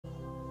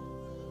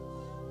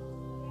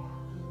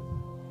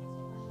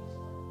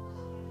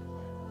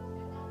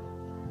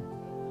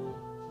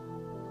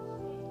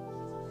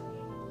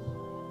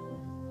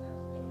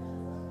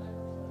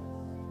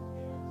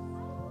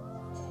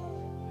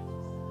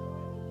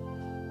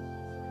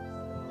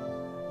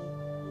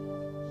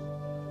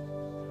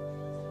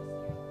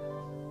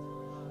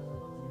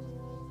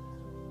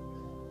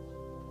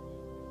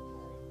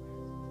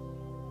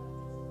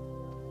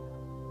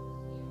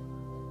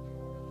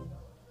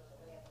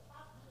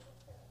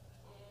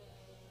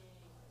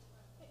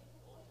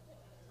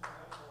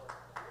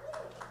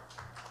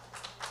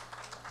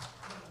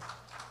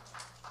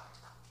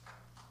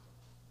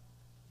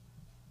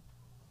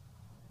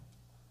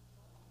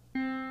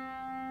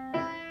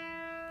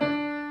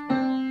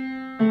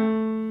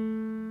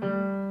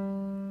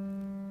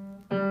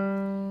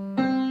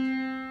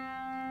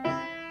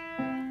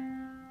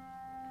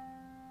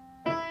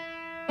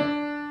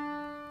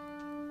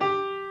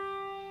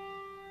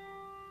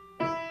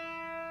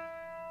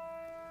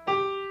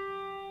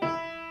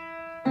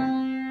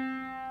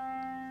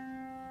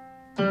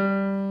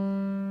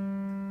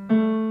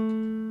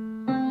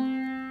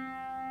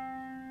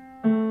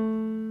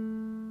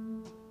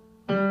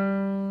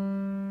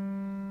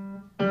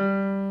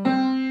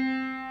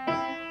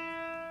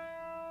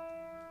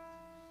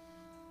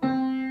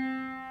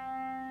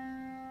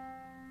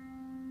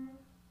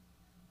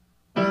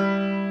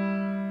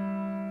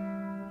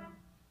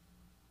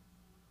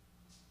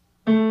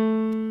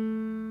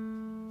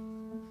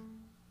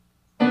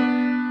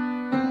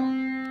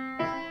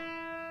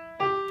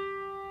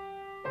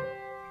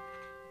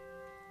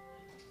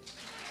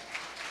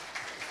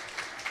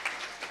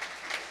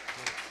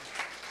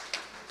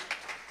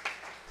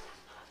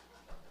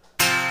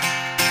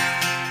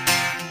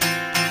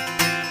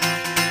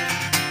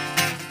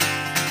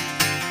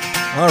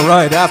All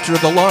right, after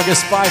the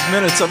longest 5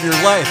 minutes of your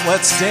life,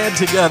 let's stand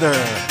together.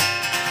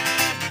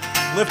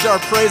 Lift our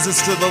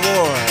praises to the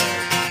Lord.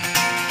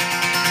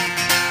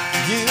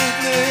 You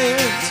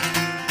lived,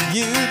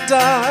 you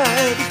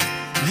died,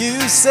 you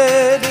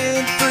said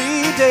in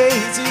 3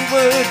 days you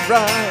would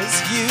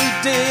rise. You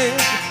did,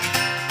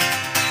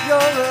 you're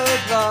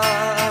alive.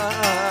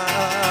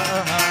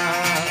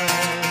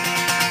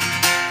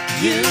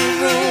 You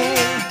rule,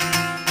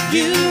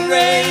 you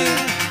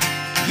reign,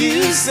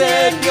 you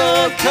said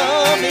you're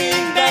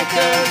coming back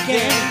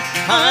again.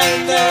 I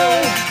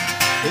know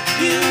that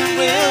you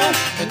will,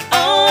 and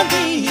all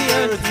the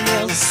earth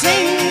will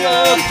sing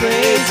your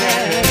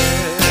praises.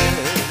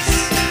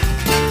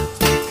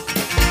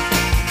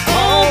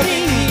 All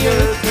the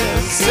earth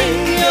will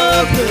sing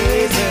your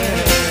praises.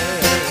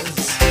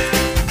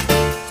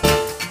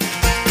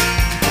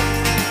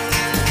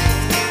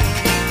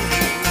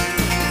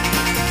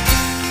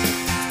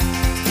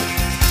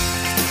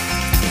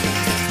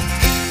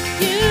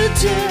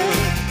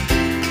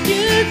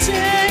 You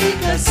take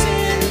the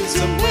sins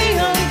away,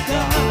 oh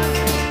God.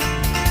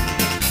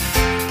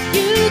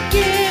 You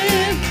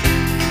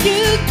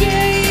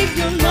gave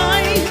your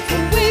life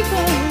away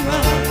for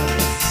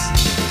us.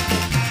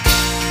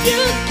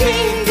 You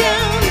came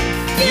down,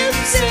 you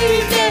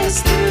saved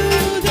us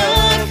through the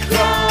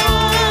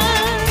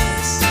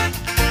cross.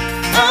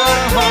 Our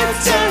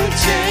hearts are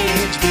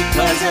changed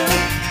because of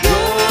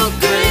your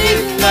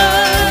great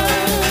love.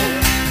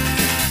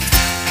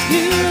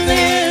 You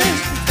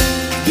lived,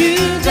 you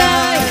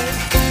died,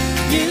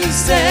 you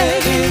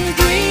said in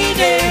 3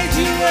 days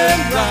you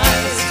would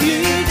rise.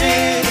 You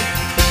did,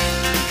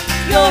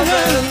 you're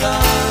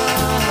alive.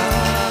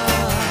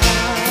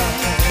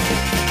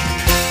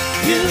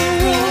 You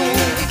rule,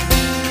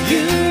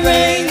 you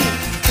reign,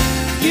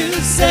 you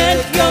said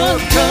you're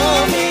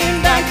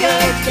coming back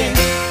again.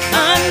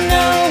 I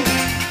know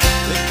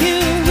that you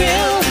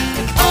will,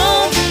 and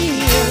all the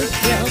earth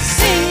will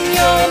sing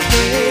your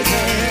praises.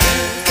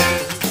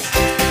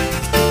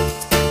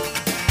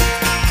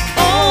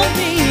 All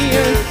the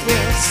earth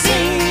will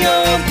sing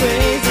your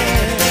praises.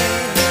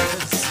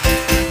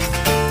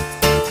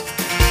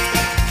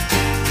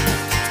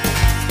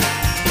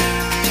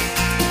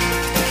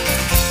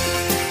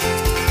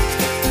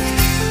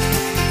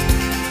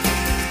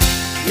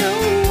 No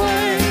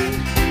one,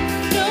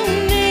 no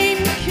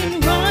name can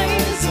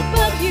rise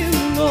above you,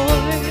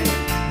 Lord.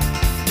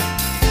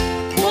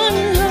 One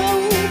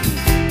hope,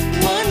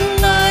 one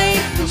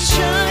light will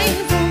shine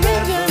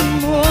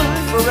forevermore.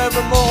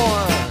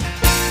 Forevermore.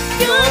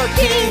 Your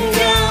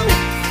kingdom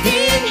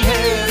in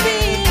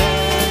heaven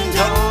and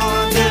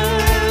on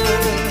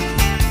earth.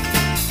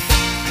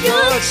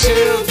 Your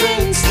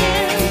children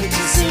stand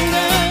to sing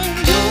out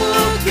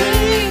your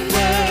great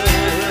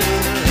word.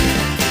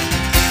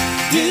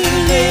 You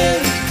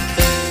lived,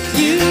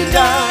 you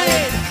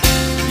died,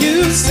 you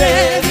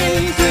said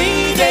in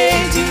 3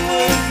 days you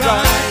would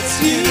rise.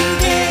 You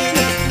did,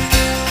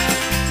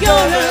 you're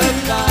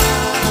alive.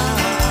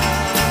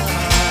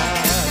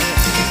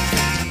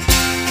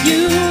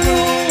 You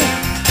rule,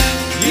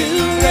 you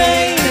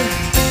reign,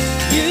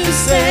 you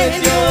said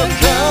you're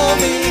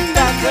coming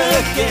back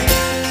again.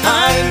 I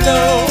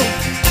know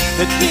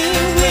that you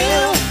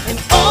will, and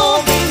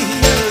all the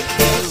earth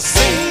will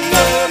sing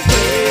your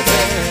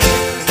praises.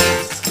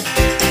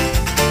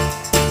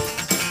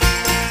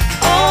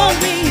 All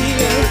the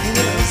earth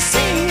will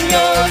sing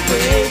your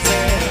praises.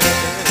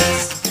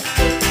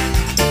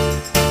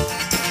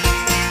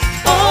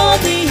 All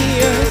the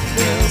earth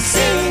will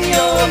sing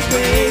your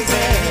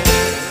praises.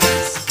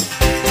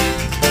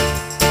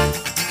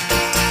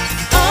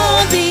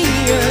 All the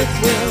earth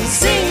will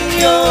sing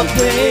your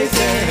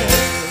praises.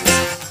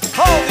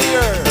 All the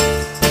earth.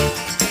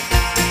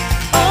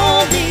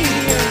 All the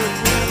earth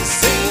will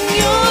sing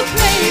your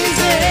praises.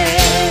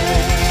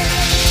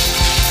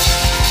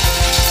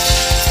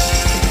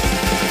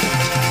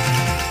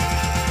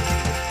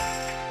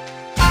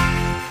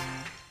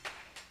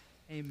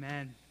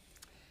 Amen.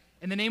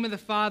 In the name of the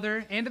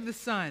Father, and of the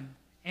Son,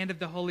 and of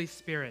the Holy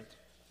Spirit.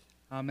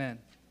 Amen.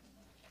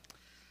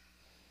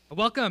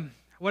 Welcome.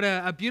 What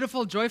a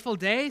beautiful, joyful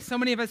day. So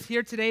many of us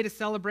here today to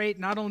celebrate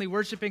not only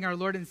worshiping our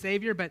Lord and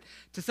Savior, but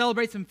to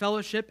celebrate some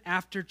fellowship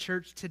after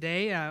church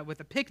today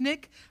with a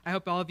picnic. I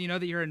hope all of you know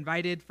that you're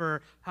invited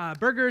for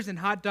burgers and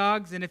hot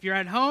dogs. And if you're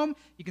at home,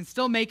 you can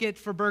still make it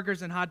for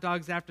burgers and hot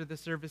dogs after the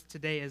service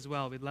today as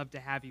well. We'd love to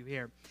have you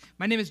here.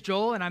 My name is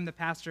Joel, and I'm the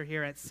pastor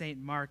here at St.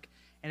 Mark.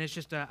 And it's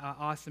just an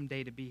awesome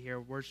day to be here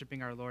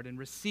worshiping our Lord and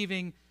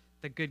receiving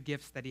the good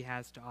gifts that he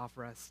has to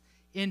offer us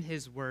in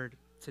his word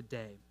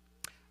today.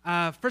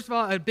 First of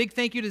all, a big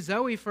thank you to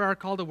Zoe for our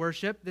call to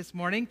worship this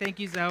morning. Thank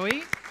you,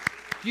 Zoe.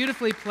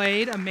 Beautifully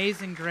played,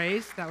 Amazing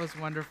Grace. That was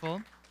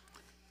wonderful.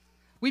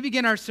 We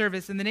begin our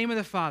service in the name of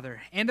the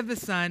Father, and of the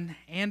Son,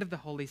 and of the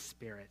Holy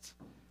Spirit.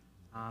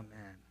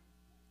 Amen.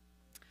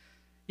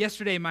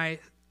 Yesterday, my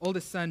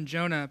oldest son,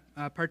 Jonah,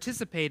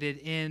 participated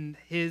in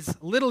his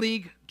Little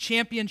League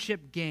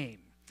championship game.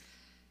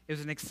 It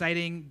was an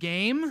exciting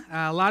game,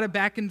 a lot of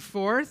back and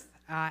forth,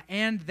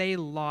 and they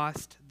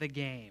lost the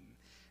game.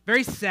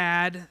 Very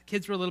sad.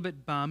 Kids were a little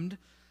bit bummed.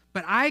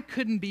 But I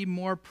couldn't be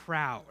more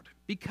proud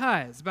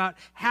because about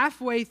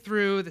halfway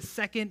through the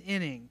second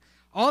inning,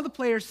 all the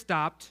players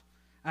stopped,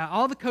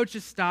 all the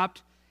coaches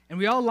stopped, and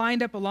we all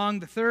lined up along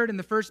the third and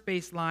the first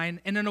base line,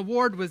 and an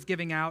award was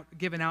given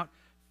out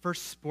for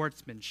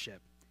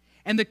sportsmanship.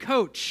 And the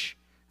coach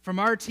from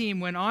our team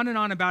went on and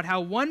on about how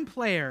one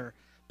player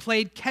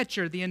played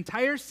catcher the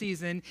entire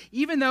season,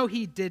 even though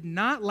he did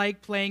not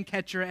like playing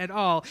catcher at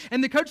all.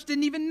 And the coach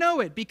didn't even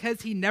know it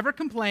because he never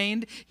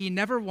complained, he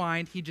never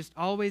whined, he just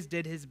always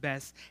did his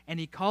best.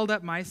 And he called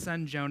up my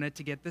son Jonah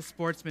to get the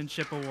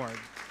sportsmanship award.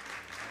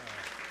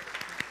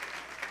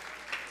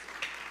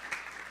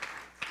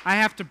 I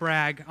have to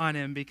brag on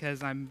him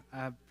because I'm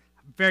a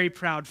very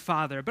proud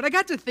father. But I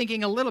got to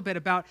thinking a little bit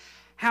about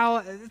how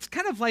it's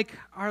kind of like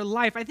our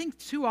life. I think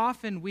too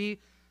often we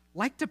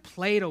like to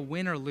play to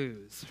win or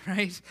lose,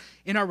 right?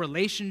 In our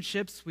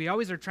relationships, we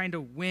always are trying to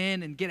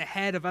win and get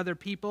ahead of other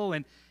people,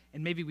 and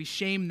maybe we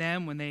shame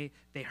them when they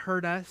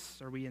hurt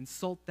us, or we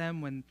insult them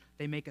when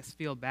they make us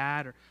feel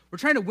bad, or we're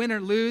trying to win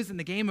or lose in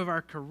the game of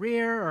our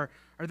career,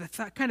 or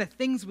the kind of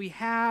things we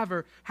have,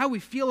 or how we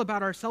feel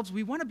about ourselves.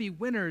 We want to be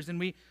winners, and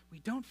we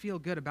don't feel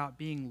good about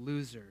being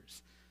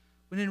losers.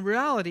 When in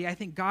reality, I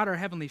think God, our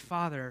Heavenly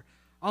Father,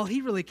 all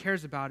He really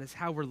cares about is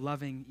how we're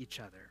loving each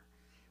other.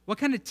 What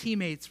kind of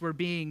teammates we're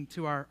being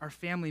to our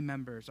family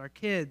members, our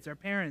kids, our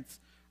parents,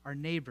 our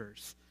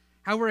neighbors.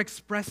 How we're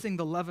expressing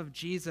the love of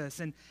Jesus,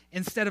 and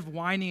instead of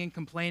whining and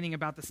complaining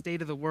about the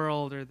state of the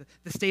world or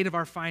the state of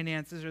our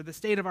finances or the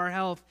state of our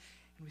health,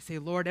 and we say,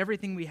 Lord,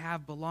 everything we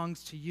have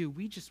belongs to you.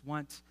 We just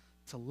want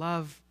to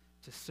love,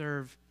 to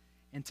serve,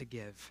 and to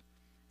give.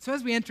 So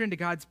as we enter into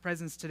God's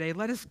presence today,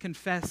 let us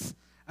confess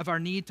of our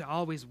need to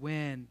always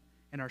win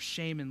and our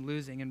shame in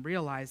losing, and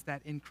realize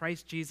that in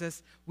Christ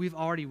Jesus, we've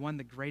already won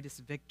the greatest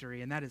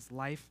victory, and that is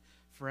life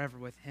forever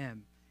with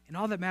Him. And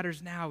all that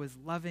matters now is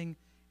loving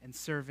and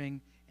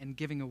serving and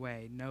giving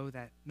away,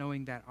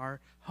 knowing that our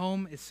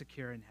home is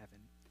secure in heaven.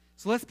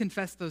 So let's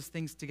confess those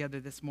things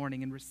together this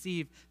morning and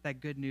receive that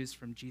good news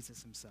from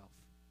Jesus Himself.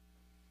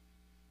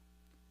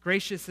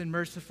 Gracious and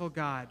merciful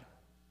God,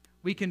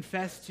 we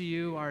confess to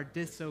you our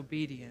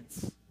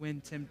disobedience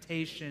when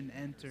temptation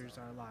enters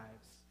our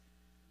lives.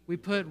 We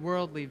put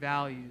worldly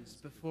values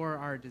before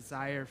our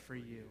desire for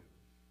you.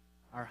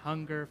 Our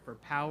hunger for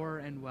power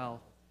and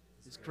wealth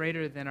is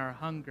greater than our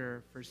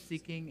hunger for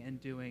seeking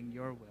and doing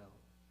your will.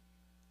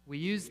 We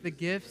use the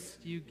gifts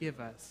you give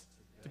us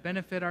to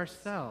benefit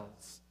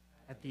ourselves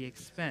at the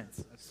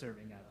expense of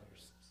serving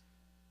others.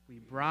 We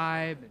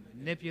bribe and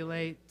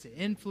manipulate to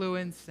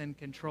influence and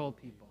control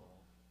people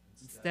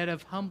instead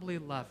of humbly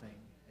loving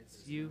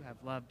as you have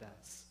loved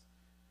us.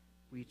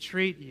 We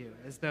treat you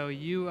as though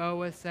you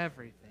owe us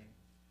everything,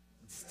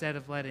 instead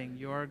of letting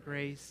your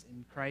grace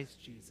in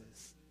Christ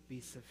Jesus be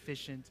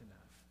sufficient enough.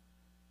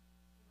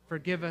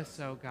 Forgive us,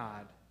 O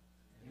God.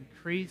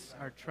 Increase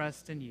our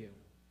trust in you.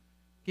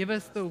 Give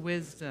us the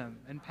wisdom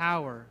and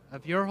power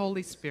of your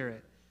Holy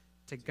Spirit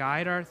to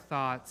guide our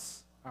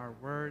thoughts, our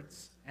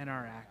words, and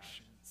our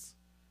actions.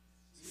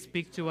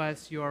 Speak to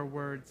us your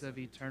words of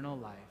eternal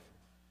life,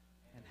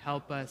 and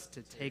help us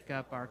to take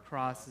up our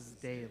crosses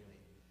daily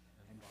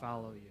and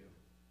follow you.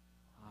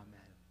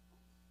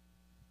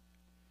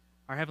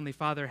 Our Heavenly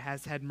Father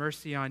has had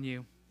mercy on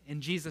you.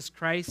 In Jesus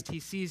Christ, He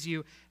sees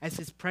you as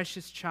His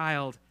precious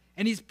child,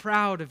 and He's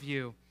proud of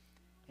you.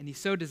 And He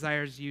so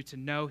desires you to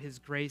know His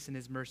grace and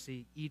His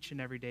mercy each and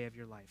every day of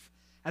your life.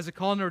 As a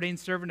called and ordained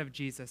servant of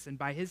Jesus, and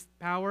by His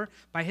power,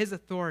 by His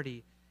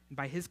authority, and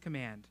by His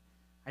command,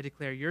 I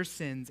declare your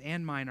sins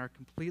and mine are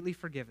completely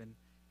forgiven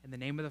in the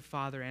name of the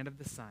Father and of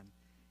the Son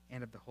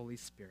and of the Holy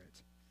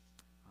Spirit.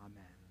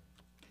 Amen.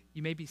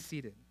 You may be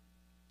seated.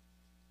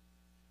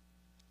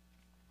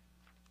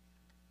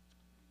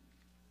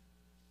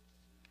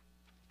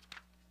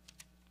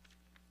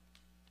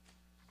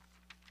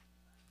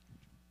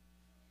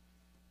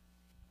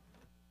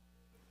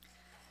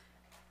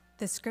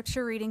 The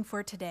scripture reading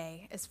for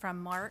today is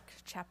from Mark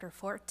chapter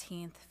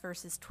 14,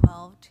 verses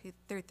 12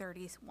 through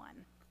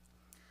 31.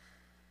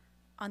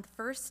 On the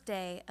first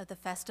day of the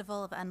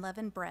festival of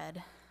unleavened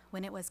bread,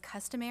 when it was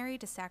customary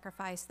to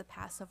sacrifice the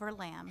Passover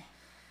lamb,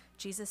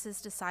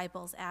 Jesus'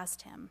 disciples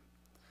asked him,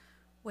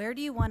 "Where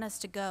do you want us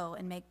to go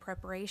and make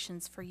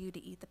preparations for you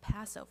to eat the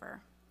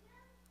Passover?"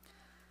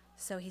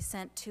 So he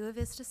sent two of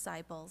his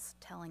disciples,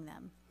 telling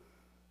them,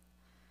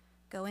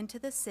 "Go into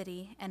the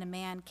city, and a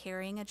man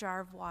carrying a jar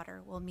of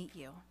water will meet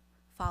you.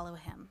 Follow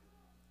him.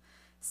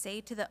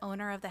 Say to the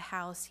owner of the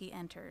house he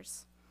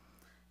enters,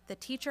 'The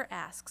teacher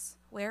asks,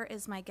 where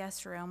is my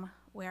guest room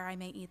where I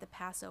may eat the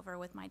Passover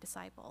with my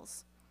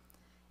disciples?'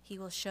 He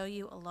will show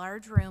you a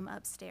large room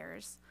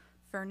upstairs,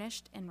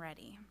 furnished and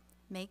ready.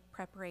 Make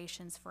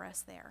preparations for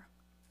us there."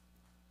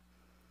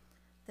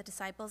 The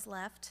disciples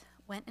left,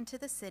 went into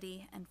the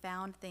city, and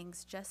found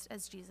things just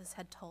as Jesus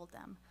had told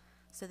them,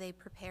 so they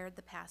prepared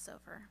the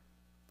Passover.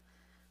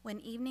 When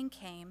evening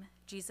came,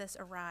 Jesus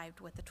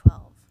arrived with the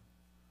 12.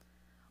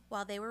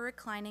 While they were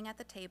reclining at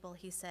the table,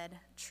 he said,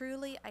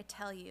 "Truly, I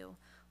tell you,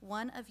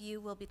 one of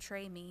you will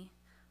betray me,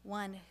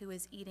 one who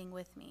is eating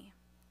with me."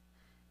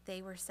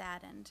 They were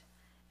saddened,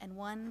 and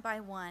one by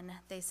one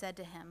they said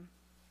to him,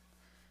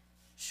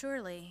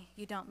 "Surely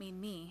you don't mean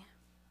me."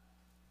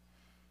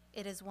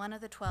 "It is one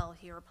of the 12,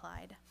 he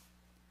replied,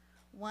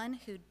 "one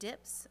who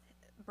dips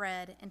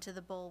bread into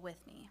the bowl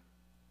with me.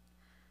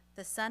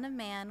 The Son of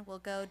Man will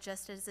go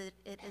just as it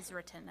is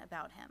written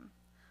about him.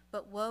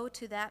 But woe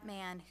to that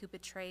man who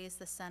betrays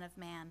the Son of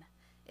Man.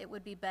 It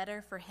would be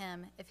better for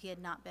him if he had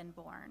not been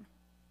born."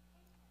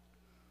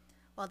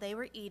 While they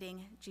were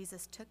eating,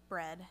 Jesus took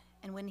bread,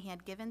 and when he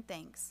had given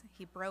thanks,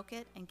 he broke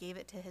it and gave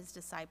it to his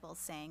disciples,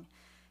 saying,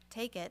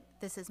 "Take it,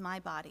 this is my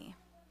body."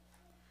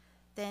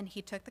 Then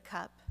he took the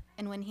cup,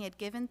 and when he had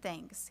given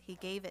thanks, he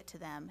gave it to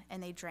them,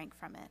 and they drank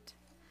from it.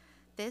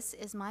 "This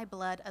is my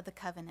blood of the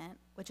covenant,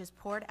 which is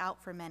poured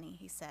out for many,"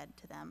 he said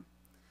to them.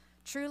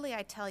 "Truly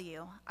I tell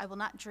you, I will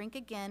not drink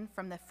again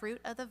from the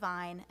fruit of the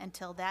vine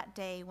until that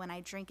day when I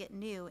drink it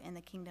new in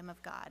the kingdom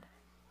of God."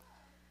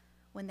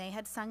 When they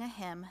had sung a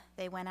hymn,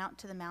 they went out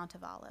to the Mount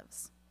of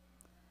Olives.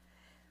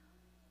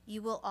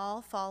 "You will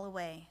all fall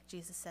away,"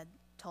 Jesus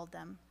told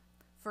them,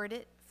 for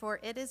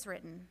it is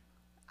written,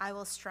 'I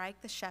will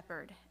strike the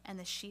shepherd, and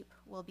the sheep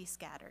will be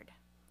scattered.'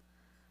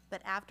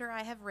 But after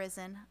I have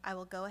risen, I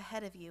will go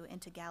ahead of you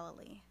into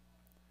Galilee."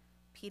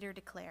 Peter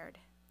declared,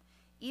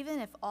 "Even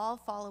if all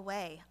fall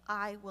away,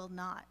 I will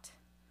not."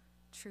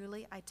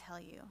 "Truly I tell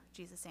you,"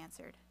 Jesus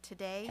answered,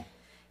 "today,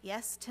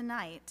 yes,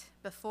 tonight,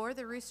 before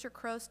the rooster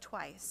crows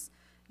twice,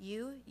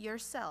 you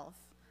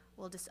yourself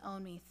will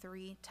disown me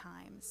 3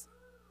 times.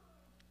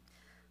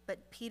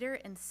 But Peter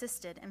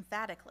insisted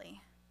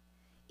emphatically,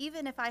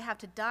 "Even if I have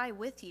to die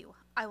with you,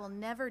 I will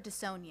never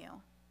disown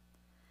you."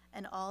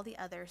 And all the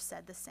others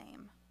said the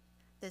same.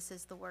 This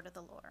is the word of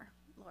the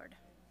Lord.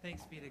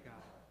 Thanks be to God.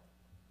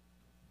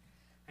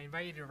 I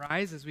invite you to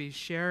rise as we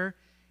share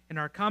in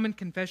our common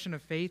confession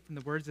of faith in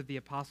the words of the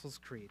Apostles'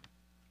 Creed.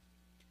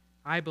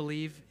 "I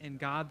believe in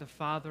God the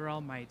Father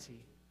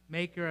Almighty,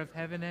 maker of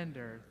heaven and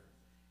earth,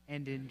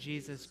 and in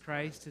Jesus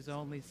Christ, his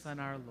only Son,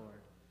 our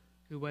Lord,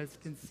 who was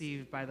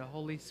conceived by the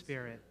Holy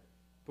Spirit,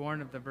 born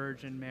of the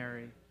Virgin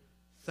Mary,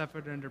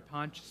 suffered under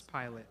Pontius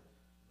Pilate,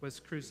 was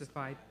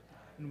crucified,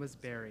 and was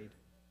buried.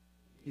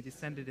 He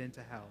descended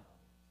into hell.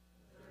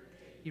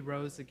 He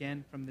rose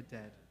again from the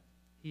dead.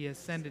 He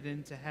ascended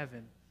into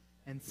heaven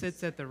and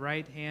sits at the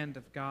right hand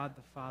of God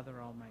the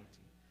Father Almighty.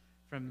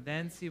 From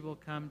thence he will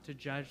come to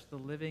judge the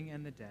living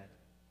and the dead.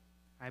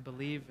 I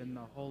believe in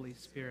the Holy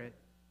Spirit,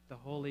 the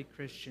holy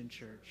Christian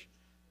church,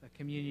 the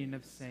communion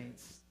of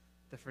saints,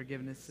 the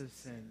forgiveness of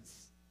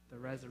sins, the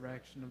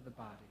resurrection of the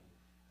body,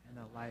 and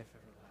the life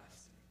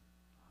everlasting.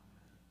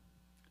 Amen."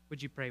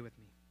 Would you pray with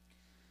me?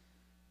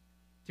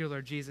 Dear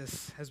Lord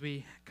Jesus, as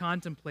we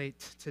contemplate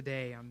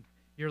today on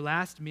your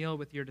last meal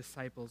with your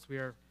disciples, we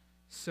are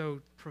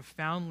so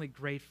profoundly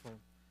grateful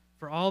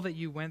for all that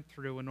you went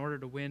through in order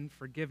to win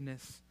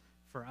forgiveness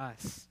for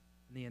us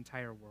and the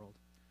entire world.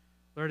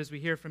 Lord, as we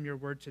hear from your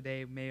word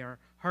today, may our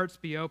hearts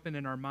be open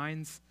and our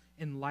minds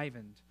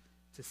enlivened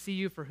to see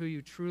you for who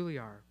you truly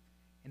are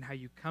and how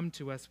you come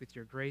to us with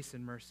your grace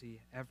and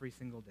mercy every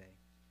single day.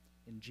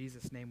 In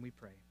Jesus' name we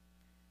pray.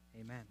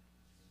 Amen.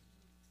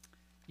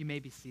 You may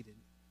be seated.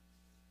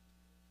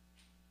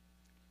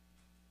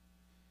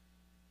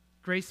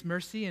 Grace,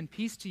 mercy, and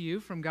peace to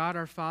you from God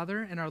our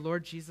Father and our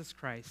Lord Jesus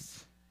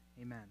Christ.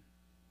 Amen.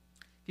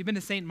 If you've been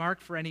to St. Mark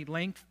for any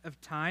length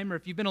of time, or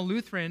if you've been a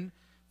Lutheran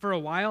for a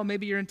while,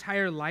 maybe your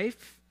entire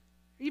life,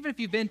 even if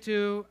you've been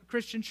to a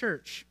Christian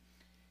church,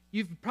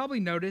 you've probably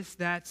noticed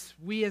that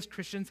we as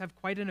Christians have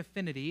quite an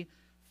affinity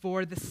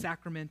for the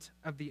sacrament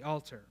of the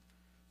altar,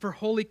 for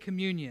Holy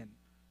Communion,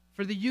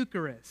 for the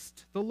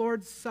Eucharist, the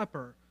Lord's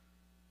Supper,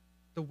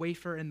 the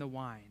wafer and the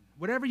wine,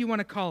 whatever you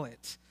want to call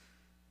it.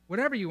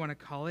 Whatever you want to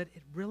call it,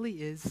 it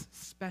really is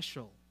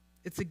special.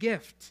 It's a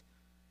gift.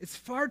 It's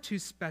far too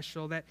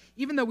special that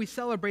even though we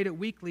celebrate it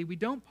weekly, we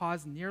don't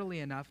pause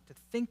nearly enough to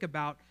think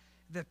about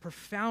the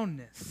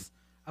profoundness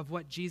of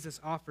what Jesus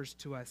offers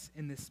to us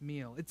in this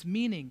meal, its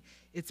meaning,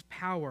 its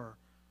power,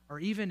 or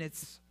even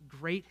its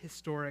great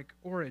historic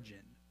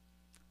origin.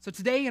 So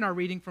today in our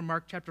reading from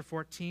Mark chapter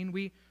 14,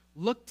 we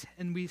looked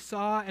and we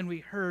saw and we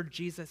heard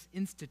Jesus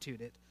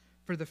institute it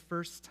for the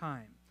first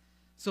time.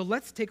 So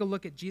let's take a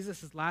look at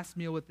Jesus' last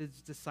meal with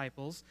his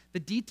disciples, the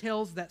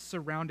details that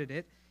surrounded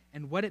it,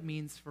 and what it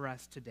means for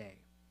us today.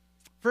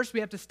 First,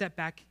 we have to step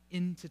back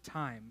into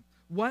time.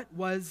 What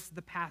was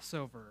the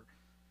Passover?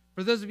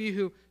 For those of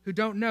you who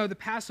don't know, the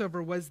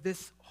Passover was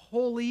this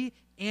holy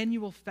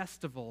annual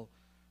festival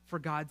for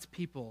God's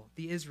people,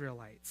 the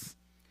Israelites.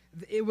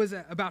 It was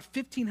about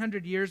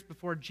 1,500 years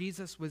before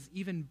Jesus was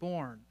even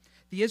born.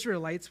 The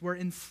Israelites were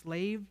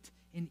enslaved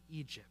in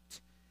Egypt.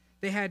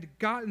 They had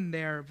gotten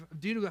there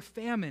due to a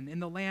famine in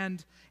the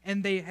land,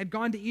 and they had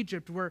gone to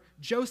Egypt where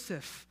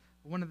Joseph,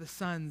 one of the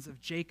sons of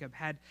Jacob,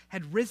 had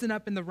risen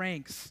up in the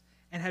ranks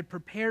and had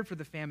prepared for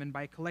the famine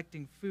by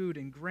collecting food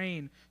and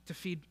grain to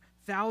feed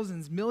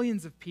thousands,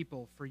 millions of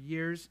people for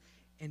years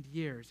and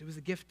years. It was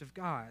a gift of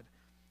God.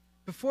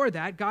 Before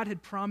that, God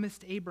had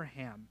promised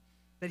Abraham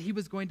that he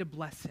was going to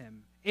bless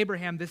him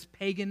Abraham, this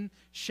pagan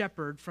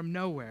shepherd from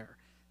nowhere,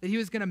 that he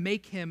was going to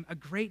make him a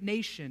great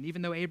nation,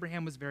 even though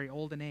Abraham was very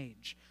old in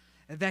age,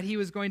 that he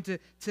was going to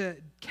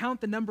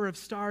count the number of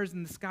stars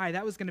in the sky.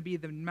 That was going to be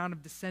the amount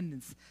of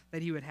descendants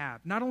that he would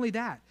have. Not only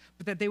that,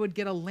 but that they would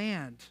get a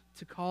land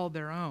to call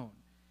their own.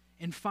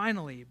 And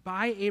finally,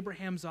 by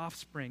Abraham's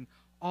offspring,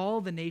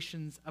 all the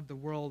nations of the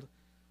world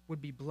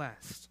would be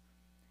blessed.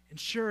 And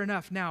sure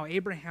enough, now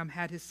Abraham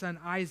had his son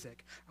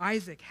Isaac.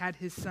 Isaac had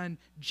his son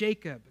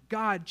Jacob.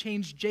 God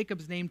changed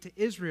Jacob's name to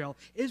Israel.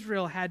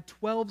 Israel had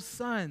 12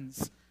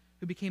 sons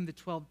who became the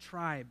 12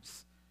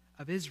 tribes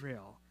of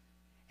Israel.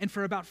 And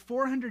for about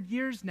 400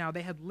 years now,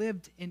 they had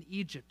lived in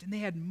Egypt, and they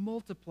had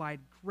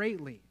multiplied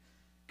greatly.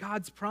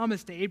 God's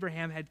promise to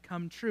Abraham had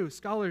come true.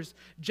 Scholars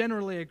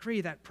generally agree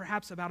that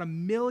perhaps about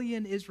 1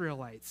 million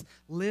Israelites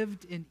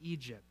lived in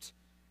Egypt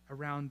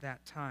around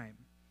that time.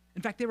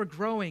 In fact, they were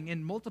growing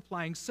and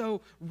multiplying so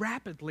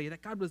rapidly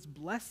that God was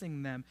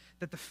blessing them,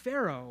 that the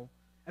Pharaoh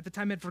at the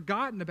time had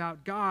forgotten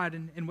about God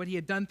and what he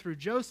had done through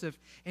Joseph,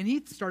 and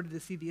he started to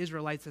see the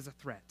Israelites as a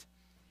threat.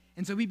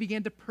 And so he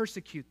began to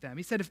persecute them.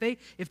 He said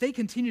if they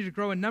continue to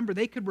grow in number,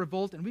 they could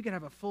revolt and we could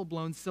have a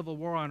full-blown civil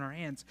war on our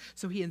hands.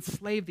 So he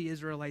enslaved the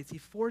Israelites. He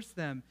forced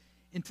them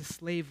into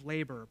slave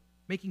labor,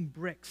 making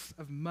bricks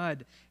of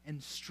mud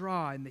and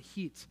straw in the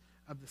heat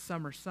of the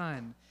summer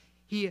sun.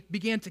 He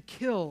began to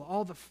kill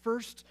all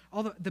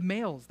the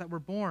males that were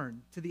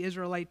born to the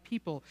Israelite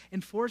people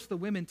and forced the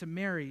women to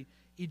marry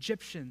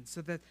Egyptians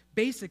so that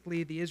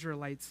basically the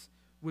Israelites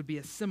would be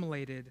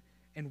assimilated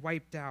and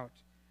wiped out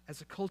as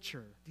a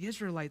culture. The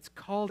Israelites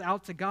called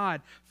out to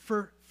God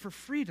for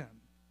freedom,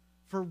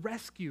 for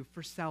rescue,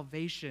 for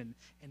salvation,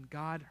 and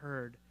God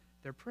heard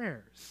their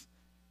prayers.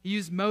 He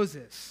used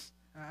Moses,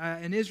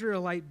 an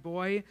Israelite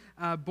boy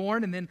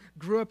born and then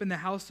grew up in the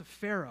house of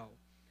Pharaoh.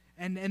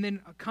 And then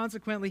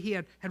consequently, he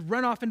had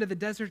run off into the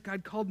desert.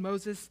 God called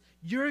Moses,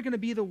 "You're going to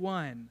be the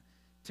one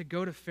to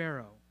go to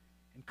Pharaoh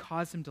and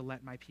cause him to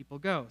let my people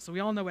go." So we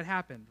all know what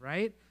happened,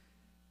 right?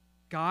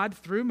 God,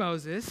 through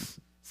Moses,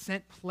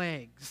 sent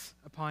plagues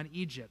upon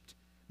Egypt.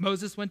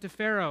 Moses went to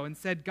Pharaoh and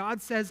said,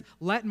 "God says,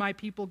 let my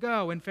people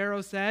go." And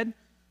Pharaoh said,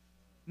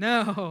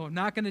 "No,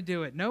 not going to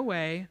do it. No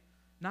way.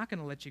 Not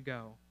going to let you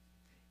go."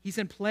 He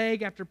sent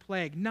plague after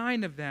plague,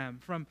 9 of them,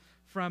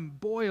 from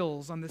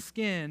boils on the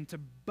skin to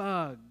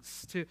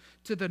bugs,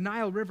 to the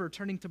Nile River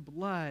turning to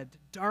blood,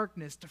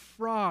 darkness, to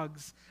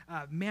frogs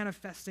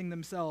manifesting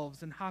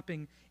themselves and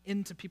hopping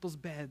into people's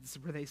beds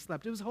where they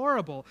slept. It was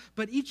horrible.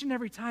 But each and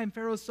every time,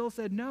 Pharaoh still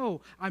said,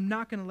 "No, I'm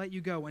not going to let you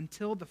go,"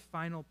 until the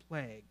final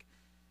plague.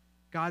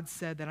 God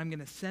said that I'm going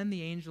to send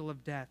the angel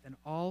of death, and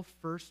all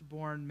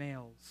firstborn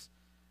males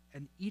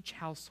in each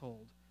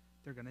household,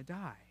 they're going to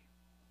die.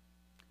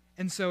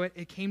 And so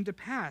it came to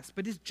pass.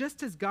 But it's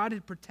just as God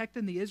had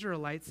protected the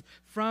Israelites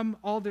from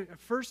all the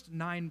first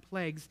 9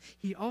 plagues,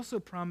 he also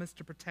promised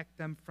to protect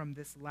them from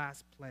this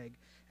last plague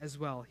as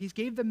well. He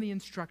gave them the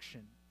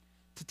instruction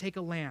to take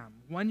a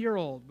lamb, 1 year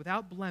old,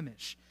 without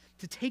blemish,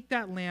 to take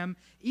that lamb,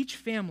 each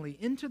family,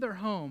 into their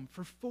home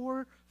for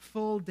 4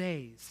 full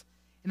days.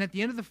 And at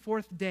the end of the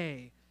 4th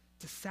day,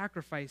 to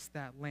sacrifice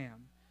that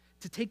lamb,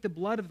 to take the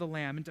blood of the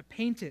lamb and to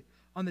paint it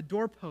on the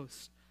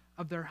doorposts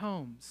of their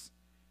homes.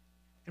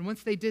 And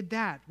once they did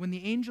that, when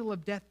the angel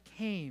of death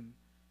came,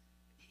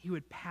 he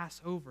would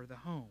pass over the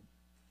home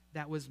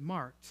that was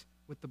marked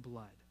with the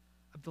blood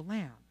of the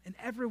lamb. And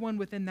everyone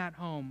within that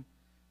home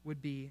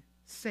would be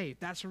safe.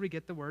 That's where we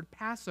get the word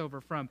Passover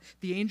from.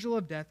 The angel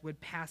of death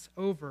would pass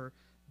over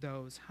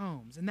those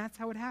homes. And that's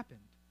how it happened.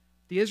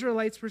 The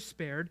Israelites were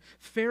spared.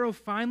 Pharaoh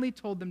finally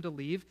told them to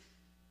leave.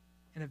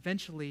 And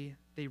eventually,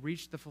 they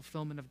reached the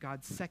fulfillment of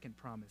God's second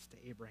promise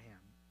to Abraham.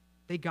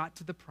 They got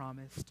to the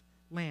promised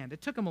land.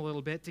 It took them a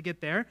little bit to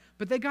get there,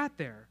 but they got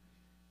there.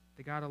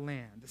 They got a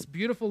land, this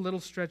beautiful little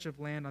stretch of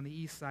land on the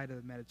east side of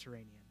the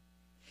Mediterranean.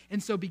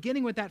 And so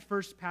beginning with that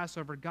first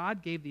Passover,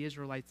 God gave the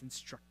Israelites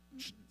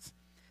instructions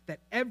that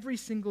every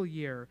single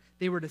year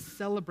they were to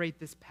celebrate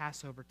this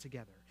Passover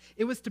together.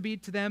 It was to be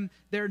to them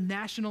their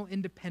national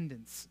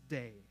independence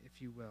day,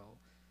 if you will.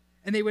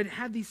 And they would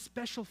have these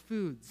special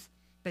foods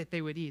that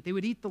they would eat. They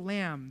would eat the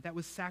lamb that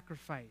was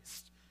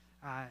sacrificed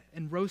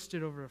and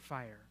roasted over a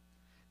fire.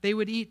 They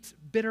would eat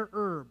bitter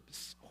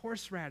herbs,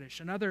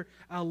 horseradish, and other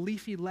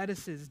leafy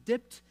lettuces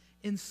dipped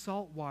in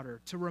salt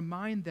water to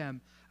remind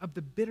them of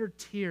the bitter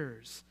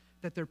tears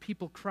that their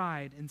people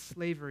cried in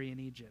slavery in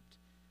Egypt.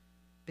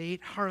 They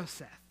ate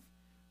haroseth,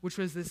 which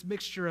was this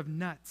mixture of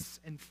nuts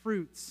and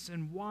fruits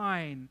and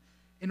wine,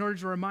 in order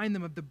to remind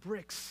them of the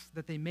bricks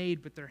that they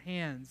made with their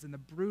hands and the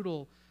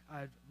brutal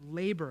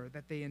labor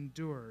that they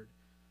endured.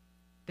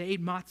 They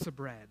ate matzah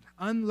bread,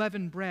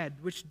 unleavened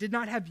bread, which did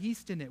not have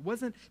yeast in it.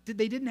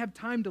 They didn't have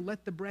time to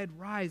let the bread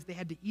rise. They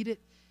had to eat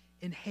it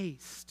in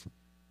haste.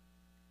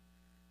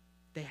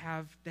 They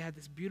had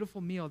this beautiful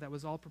meal that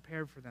was all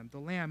prepared for them, the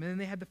lamb. And then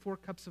they had the 4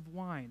 cups of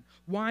wine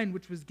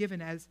which was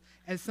given as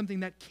something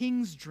that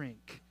kings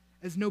drink,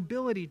 as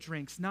nobility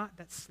drinks, not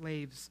that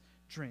slaves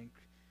drink.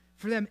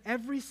 For them,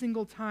 every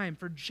single time,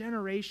 for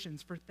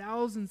generations, for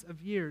thousands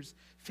of years,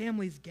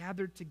 families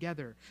gathered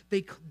together.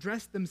 They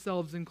dressed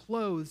themselves in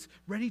clothes,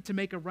 ready to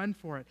make a run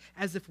for it,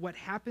 as if what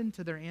happened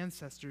to their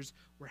ancestors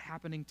were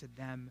happening to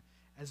them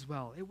as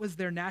well. It was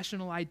their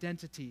national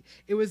identity.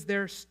 It was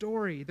their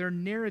story, their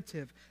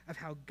narrative of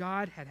how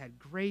God had had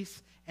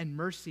grace and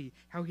mercy,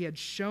 how he had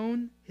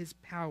shown his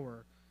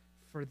power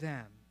for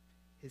them,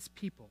 his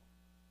people.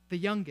 The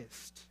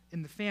youngest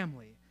in the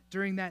family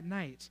during that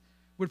night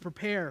would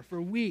prepare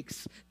for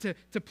weeks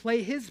to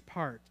play his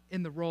part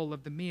in the role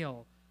of the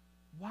meal.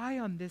 Why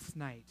on this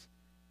night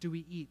do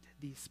we eat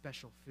these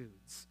special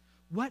foods?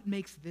 What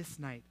makes this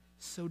night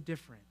so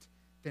different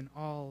than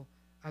all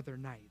other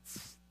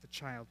nights? The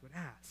child would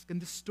ask.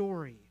 And the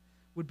story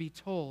would be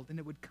told, and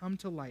it would come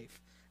to life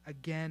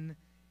again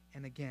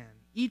and again.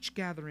 Each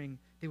gathering,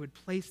 they would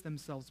place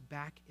themselves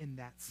back in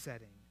that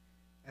setting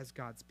as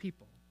God's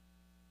people.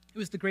 It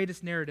was the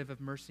greatest narrative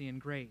of mercy and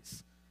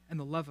grace and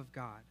the love of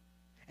God.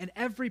 And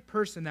every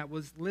person that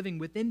was living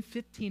within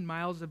 15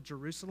 miles of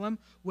Jerusalem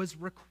was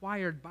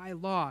required by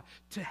law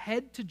to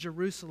head to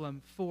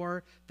Jerusalem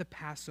for the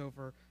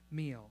Passover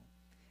meal.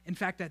 In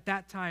fact, at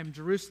that time,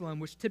 Jerusalem,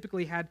 which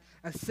typically had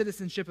a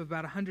citizenship of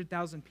about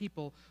 100,000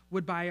 people,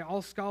 would, by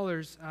all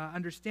scholars'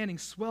 understanding,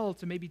 swell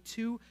to maybe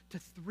 2 to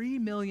 3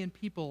 million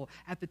people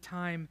at the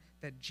time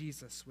that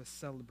Jesus was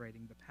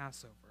celebrating the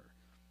Passover.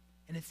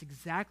 And it's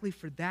exactly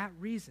for that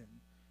reason,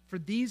 for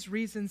these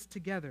reasons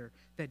together,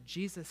 that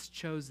Jesus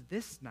chose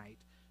this night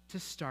to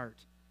start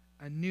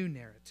a new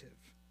narrative,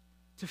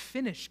 to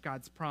finish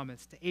God's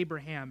promise to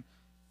Abraham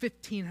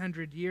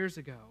 1,500 years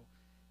ago,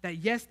 that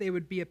yes, they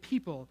would be a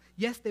people,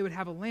 yes, they would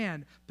have a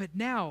land, but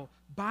now,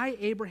 by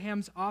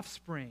Abraham's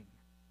offspring,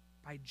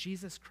 by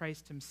Jesus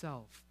Christ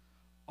himself,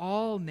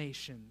 all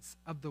nations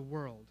of the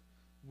world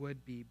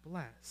would be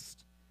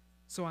blessed.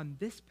 So on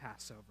this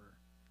Passover,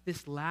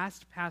 this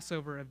last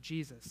Passover of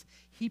Jesus,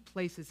 he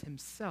places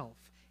himself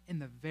in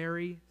the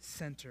very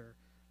center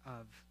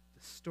of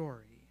the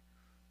story.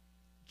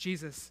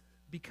 Jesus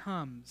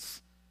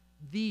becomes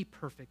the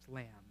perfect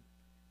lamb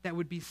that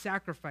would be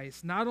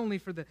sacrificed not only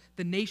for the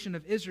nation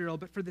of Israel,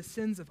 but for the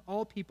sins of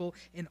all people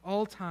in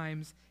all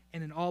times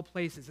and in all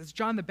places. As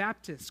John the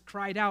Baptist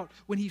cried out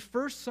when he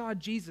first saw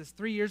Jesus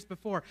 3 years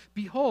before,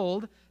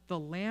 "Behold, the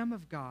Lamb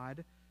of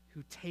God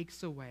who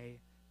takes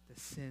away the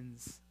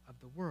sins of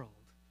the world."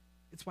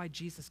 It's why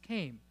Jesus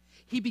came.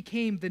 He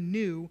became the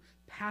new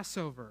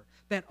Passover,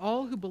 that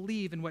all who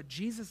believe in what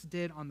Jesus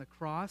did on the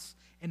cross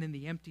and in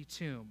the empty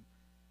tomb,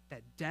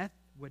 that death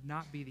would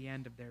not be the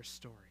end of their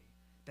story.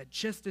 That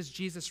just as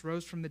Jesus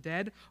rose from the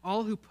dead,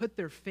 all who put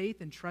their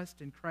faith and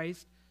trust in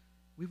Christ,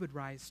 we would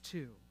rise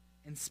too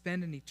and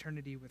spend an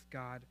eternity with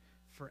God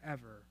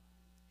forever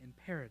in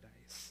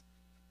paradise.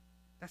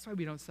 That's why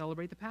we don't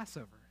celebrate the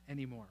Passover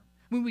anymore.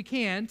 I mean, we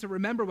can to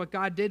remember what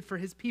God did for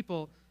his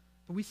people,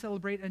 but we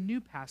celebrate a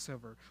new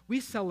Passover. We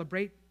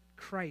celebrate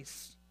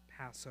Christ's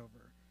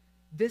Passover.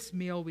 This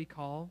meal we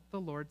call the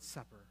Lord's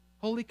Supper,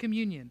 Holy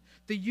Communion,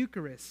 the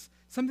Eucharist,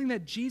 something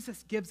that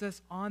Jesus gives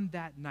us on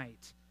that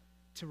night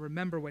to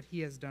remember what he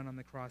has done on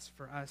the cross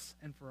for us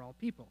and for all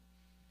people.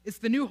 It's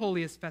the new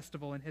holiest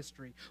festival in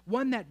history,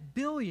 one that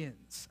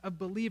billions of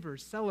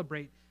believers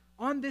celebrate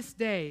on this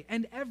day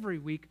and every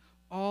week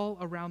all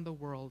around the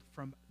world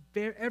from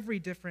every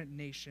different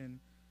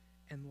nation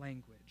and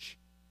language.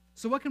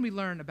 So what can we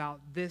learn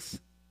about this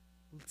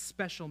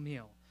special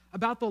meal,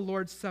 about the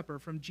Lord's Supper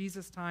from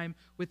Jesus' time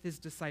with his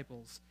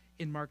disciples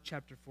in Mark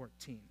chapter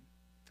 14?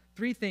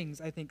 3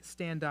 things I think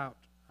stand out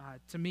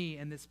to me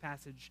in this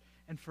passage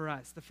and for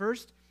us. The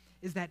first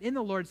is that in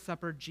the Lord's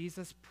Supper,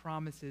 Jesus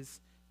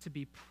promises to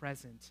be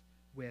present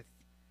with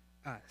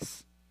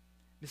us.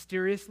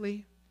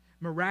 Mysteriously,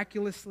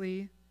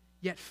 miraculously,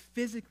 yet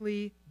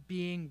physically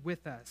being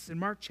with us. In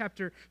Mark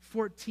chapter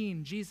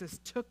 14, Jesus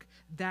took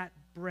that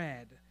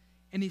bread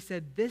and he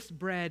said, "This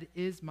bread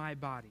is my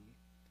body."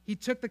 He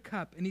took the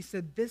cup and he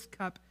said, "This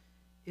cup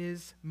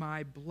is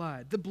my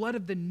blood," the blood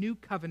of the new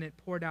covenant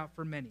poured out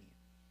for many.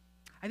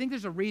 I think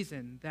there's a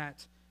reason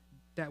that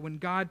when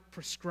God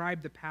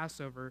prescribed the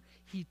Passover,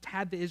 he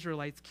had the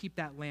Israelites keep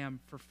that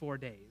lamb for 4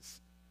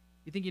 days.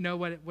 You think you know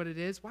what it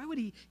is? Why would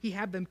he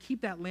have them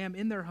keep that lamb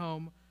in their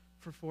home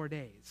for 4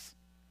 days?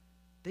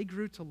 They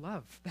grew to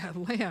love that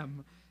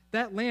lamb.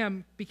 That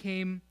lamb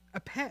became a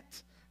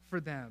pet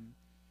for them.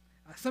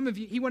 Some of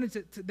you, he wanted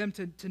them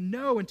to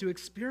know and to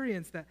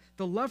experience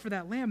the love for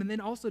that lamb, and then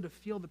also to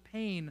feel the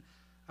pain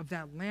of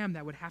that lamb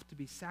that would have to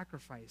be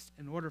sacrificed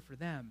in order for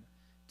them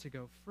to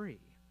go free.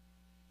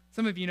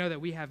 Some of you know that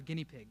we have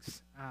guinea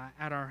pigs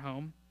at our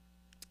home.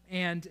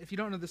 And if you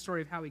don't know the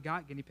story of how we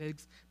got guinea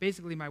pigs,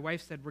 basically my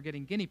wife said we're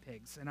getting guinea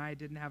pigs, and I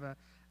didn't have a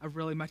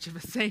really much of a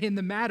say in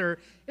the matter.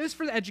 It was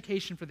for the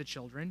education for the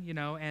children,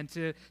 and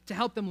to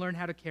help them learn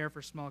how to care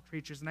for small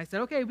creatures. And I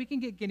said, okay, we can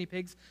get guinea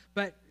pigs,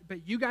 but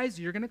you guys,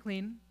 you're going to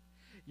clean,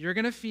 you're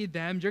going to feed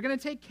them, you're going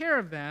to take care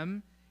of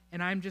them,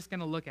 and I'm just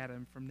going to look at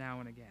them from now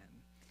and again.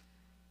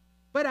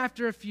 But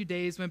after a few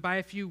days went by,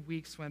 a few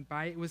weeks went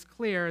by, it was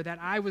clear that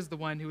I was the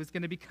one who was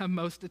going to become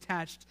most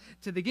attached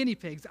to the guinea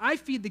pigs. I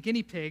feed the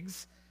guinea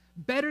pigs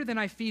better than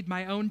I feed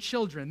my own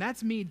children.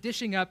 That's me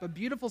dishing up a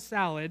beautiful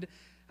salad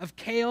of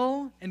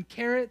kale and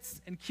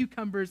carrots and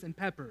cucumbers and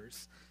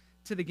peppers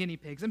to the guinea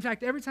pigs. In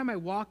fact, every time I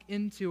walk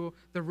into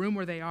the room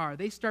where they are,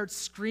 they start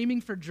screaming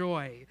for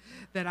joy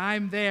that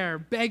I'm there,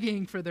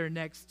 begging for their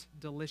next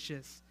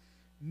delicious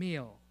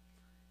meal.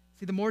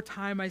 See, the more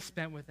time I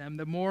spent with them,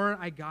 the more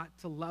I got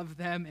to love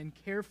them and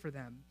care for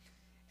them.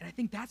 And I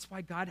think that's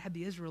why God had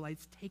the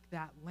Israelites take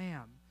that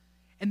lamb.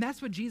 And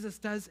that's what Jesus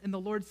does in the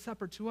Lord's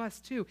Supper to us,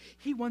 too.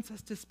 He wants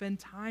us to spend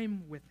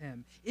time with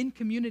him, in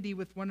community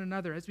with one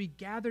another. As we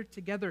gather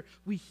together,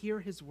 we hear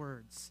his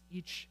words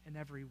each and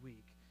every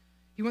week.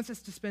 He wants us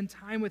to spend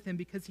time with him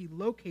because he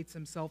locates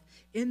himself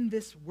in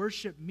this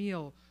worship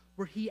meal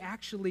where he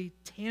actually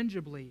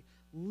tangibly,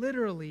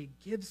 literally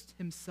gives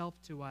himself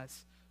to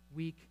us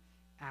week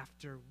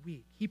after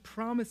week. He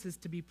promises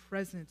to be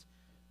present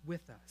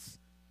with us.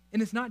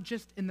 And it's not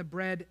just in the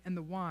bread and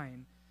the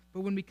wine,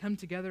 but when we come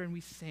together and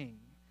we sing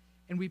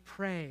and we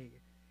pray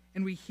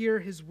and we hear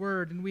his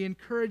word and we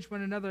encourage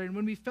one another and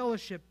when we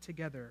fellowship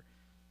together,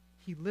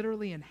 he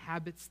literally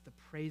inhabits the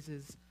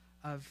praises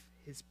of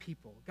his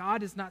people.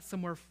 God is not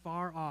somewhere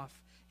far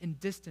off and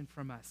distant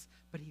from us,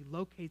 but he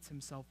locates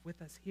himself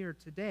with us here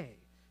today,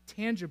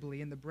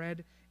 tangibly in the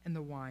bread and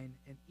the wine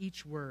and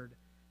each word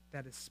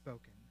that is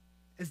spoken.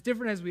 As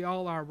different as we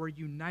all are, we're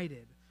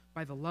united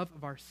by the love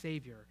of our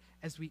Savior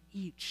as we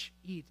each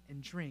eat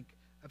and drink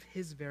of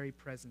his very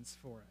presence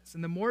for us.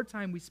 And the more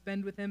time we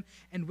spend with him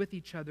and with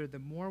each other, the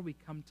more we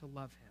come to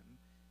love him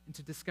and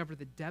to discover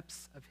the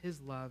depths of his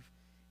love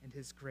and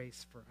his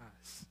grace for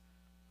us.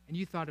 And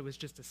you thought it was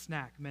just a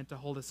snack meant to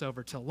hold us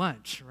over till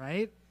lunch,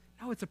 right?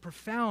 No, it's a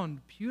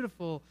profound,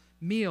 beautiful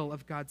meal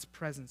of God's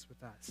presence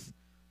with us.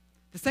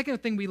 The second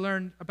thing we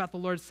learned about the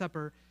Lord's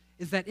Supper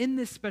is that in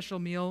this special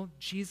meal,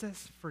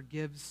 Jesus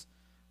forgives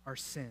our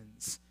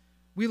sins.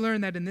 We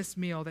learn that in this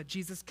meal that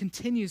Jesus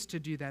continues to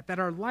do that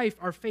our life,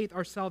 our faith,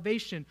 our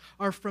salvation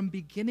are from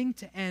beginning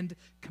to end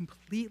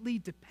completely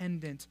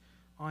dependent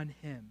on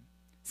him.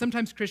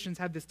 Sometimes Christians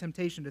have this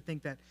temptation to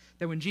think that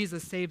when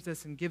Jesus saves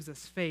us and gives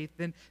us faith,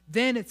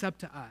 then it's up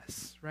to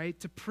us, right,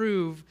 to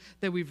prove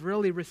that we've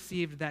really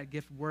received that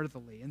gift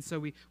worthily. And so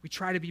we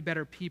try to be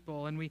better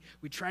people, and we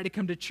try to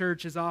come to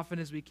church as often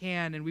as we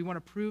can, and we want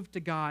to prove to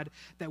God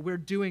that we're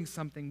doing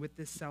something with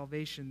this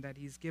salvation that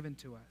he's given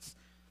to us.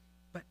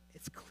 But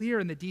it's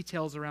clear in the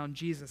details around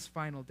Jesus'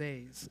 final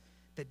days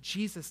that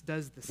Jesus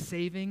does the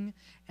saving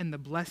and the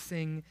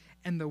blessing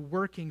and the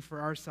working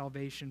for our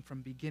salvation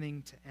from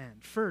beginning to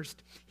end.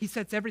 First, he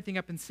sets everything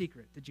up in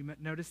secret. Did you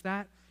notice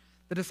that?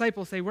 The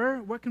disciples say,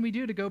 what can we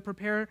do to go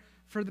prepare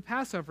for the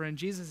Passover? And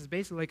Jesus is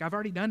basically like, I've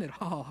already done it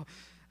all.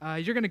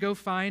 You're going to go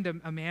find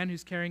a man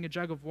who's carrying a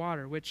jug of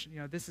water, which,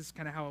 this is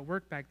kind of how it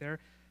worked back there.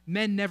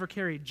 Men never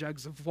carried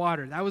jugs of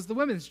water. That was the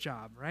women's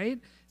job, right?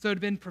 So it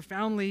had been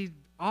profoundly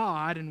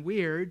odd and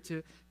weird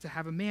to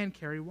have a man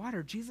carry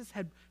water. Jesus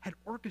had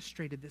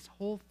orchestrated this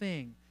whole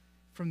thing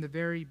from the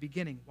very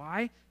beginning.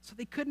 Why? So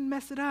they couldn't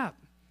mess it up.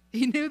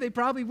 He knew they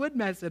probably would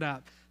mess it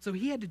up. So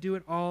he had to do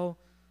it all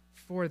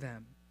for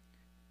them.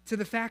 To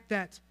the fact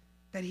that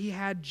he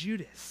had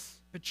Judas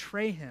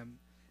betray him,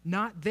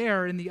 not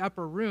there in the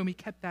upper room, he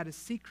kept that a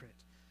secret.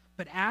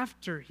 But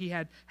after he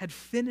had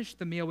finished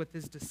the meal with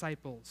his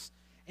disciples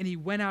and he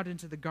went out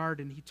into the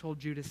garden, he told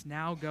Judas,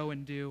 now go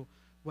and do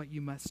what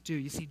you must do.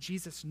 You see,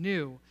 Jesus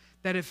knew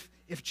that if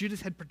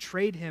Judas had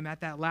betrayed him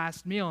at that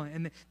last meal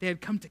and they had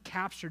come to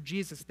capture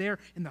Jesus there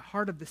in the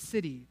heart of the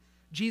city,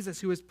 Jesus,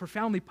 who was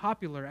profoundly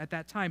popular at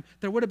that time,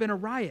 there would have been a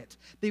riot.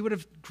 They would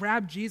have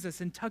grabbed Jesus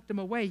and tucked him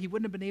away. He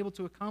wouldn't have been able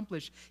to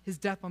accomplish his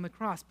death on the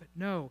cross. But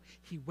no,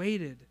 he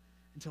waited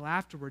until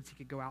afterwards he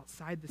could go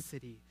outside the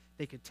city.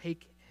 They could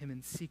take him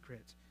in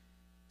secret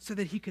so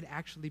that he could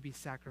actually be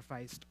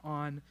sacrificed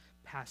on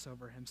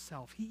Passover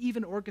himself. He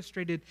even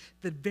orchestrated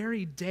the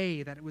very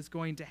day that it was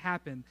going to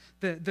happen.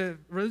 The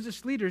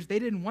religious leaders, they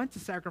didn't want to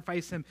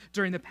sacrifice him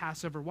during the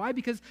Passover. Why?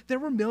 Because there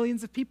were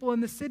millions of people in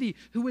the city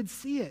who would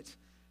see it,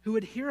 who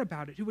would hear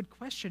about it, who would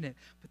question it.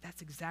 But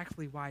that's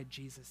exactly why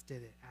Jesus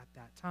did it at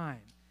that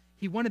time.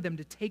 He wanted them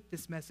to take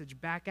this message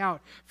back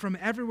out from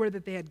everywhere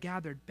that they had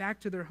gathered,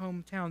 back to their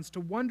hometowns, to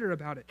wonder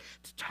about it,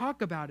 to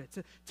talk about it,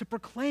 to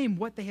proclaim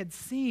what they had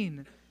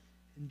seen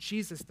in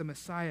Jesus, the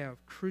Messiah,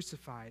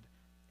 crucified,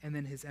 and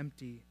then his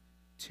empty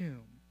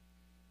tomb.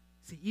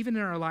 See, even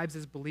in our lives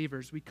as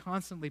believers, we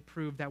constantly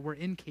prove that we're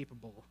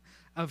incapable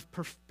of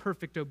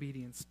perfect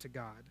obedience to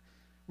God.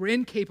 We're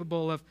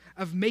incapable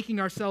of making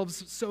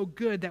ourselves so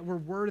good that we're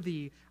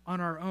worthy on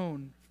our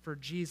own for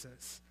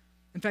Jesus.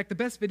 In fact, the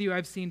best video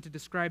I've seen to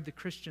describe the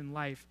Christian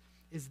life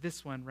is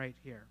this one right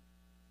here.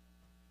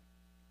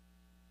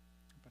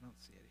 I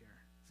don't see it here.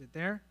 Is it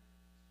there?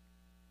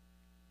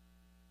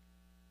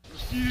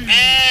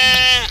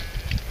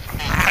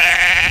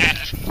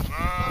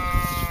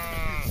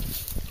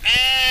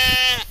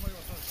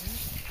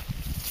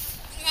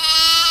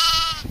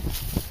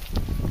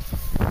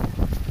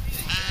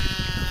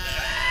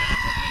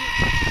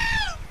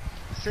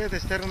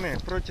 седеш терне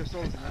против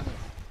солнца.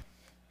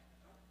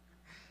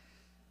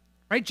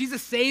 Right?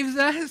 Jesus saves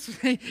us.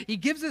 He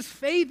gives us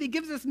faith. He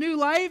gives us new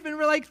life. And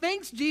we're like,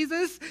 thanks,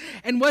 Jesus.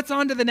 And what's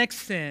on to the next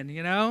sin,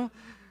 you know?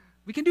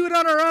 We can do it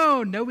on our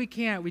own. No, we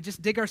can't. We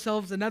just dig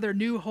ourselves another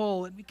new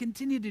hole. And we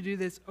continue to do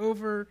this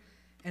over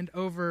and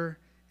over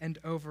and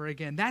over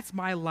again. That's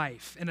my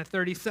life in a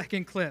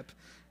 30-second clip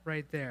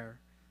right there.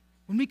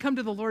 When we come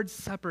to the Lord's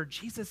Supper,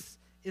 Jesus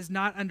is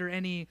not under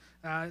any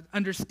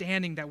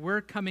understanding that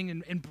we're coming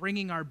and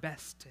bringing our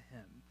best to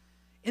him.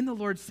 In the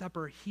Lord's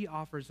Supper, he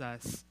offers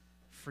us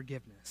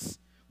forgiveness.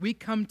 We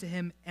come to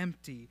him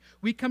empty.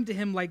 We come to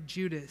him like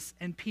Judas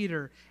and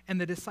Peter and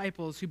the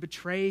disciples who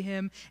betray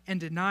him and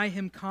deny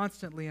him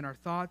constantly in our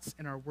thoughts,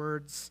 in our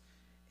words,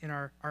 in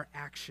our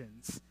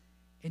actions.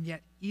 And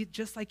yet,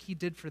 just like he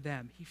did for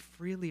them, he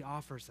freely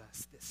offers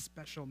us this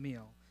special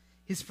meal.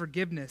 His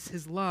forgiveness,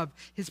 his love,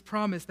 his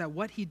promise that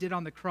what he did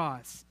on the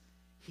cross,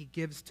 he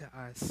gives to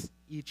us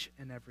each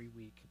and every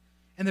week.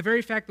 And the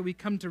very fact that we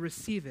come to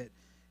receive it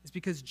is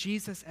because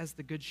Jesus, as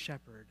the Good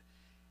Shepherd,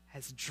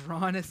 has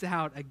drawn us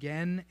out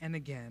again and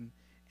again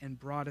and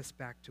brought us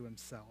back to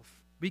himself.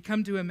 We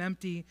come to him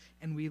empty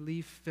and we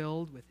leave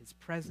filled with his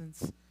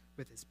presence,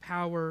 with his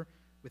power,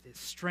 with his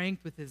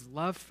strength, with his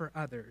love for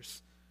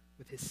others,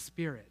 with his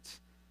spirit,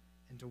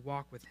 and to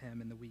walk with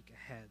him in the week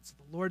ahead. So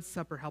the Lord's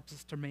Supper helps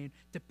us to remain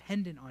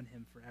dependent on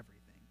him for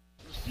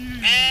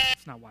everything.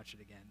 Let's not watch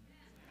it again.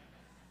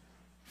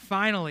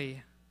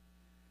 Finally,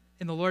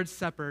 in the Lord's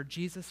Supper,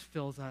 Jesus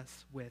fills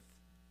us with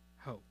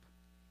hope.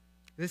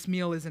 This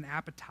meal is an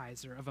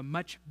appetizer of a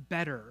much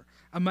better,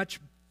 a much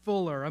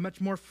fuller, a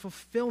much more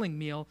fulfilling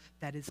meal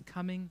that is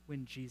coming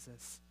when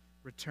Jesus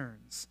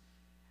returns.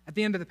 At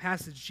the end of the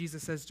passage,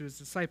 Jesus says to his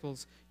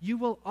disciples, "You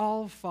will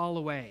all fall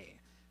away,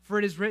 for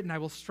it is written, I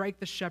will strike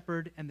the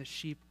shepherd and the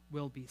sheep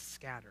will be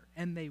scattered."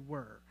 And they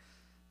were.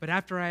 But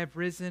after I have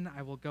risen,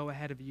 I will go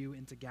ahead of you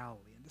into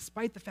Galilee. And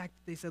despite the fact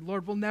that they said,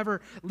 "Lord, we'll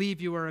never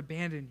leave you or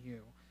abandon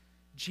you,"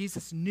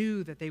 Jesus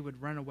knew that they would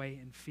run away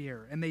in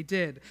fear, and they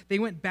did. They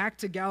went back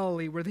to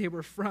Galilee where they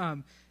were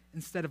from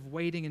instead of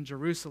waiting in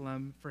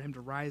Jerusalem for him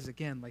to rise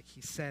again like he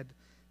said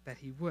that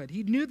he would.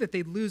 He knew that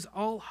they'd lose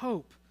all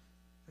hope,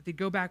 that they'd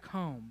go back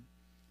home,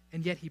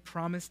 and yet he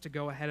promised to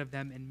go ahead of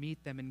them and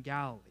meet them in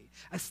Galilee,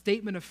 a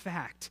statement of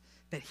fact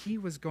that he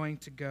was going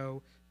to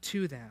go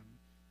to them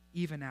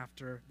even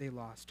after they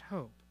lost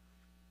hope.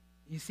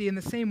 You see, in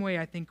the same way,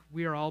 I think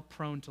we are all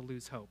prone to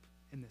lose hope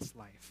in this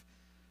life.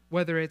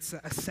 Whether it's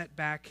a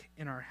setback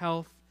in our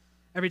health,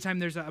 every time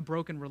there's a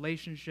broken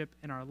relationship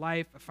in our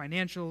life, a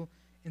financial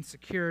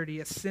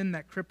insecurity, a sin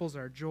that cripples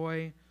our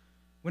joy,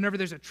 whenever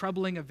there's a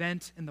troubling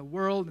event in the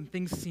world and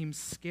things seem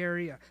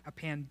scary, a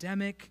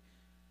pandemic,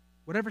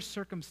 whatever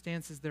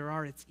circumstances there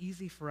are, it's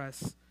easy for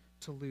us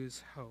to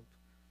lose hope.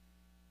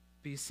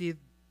 But you see,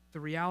 the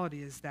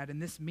reality is that in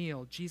this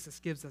meal, Jesus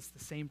gives us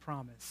the same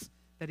promise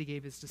that he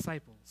gave his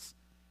disciples.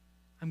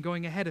 I'm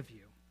going ahead of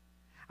you.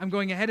 I'm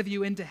going ahead of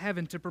you into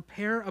heaven to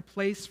prepare a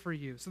place for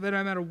you so that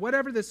no matter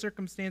whatever the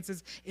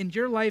circumstances in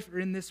your life or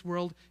in this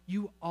world,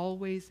 you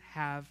always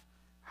have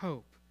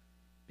hope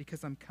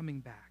because I'm coming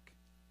back.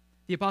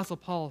 The Apostle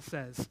Paul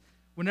says,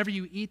 whenever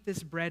you eat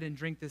this bread and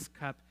drink this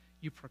cup,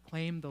 you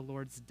proclaim the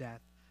Lord's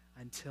death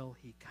until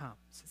he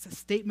comes. It's a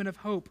statement of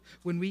hope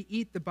when we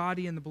eat the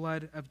body and the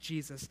blood of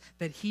Jesus,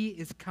 that he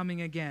is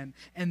coming again.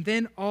 And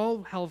then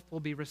all health will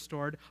be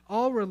restored.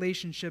 All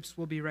relationships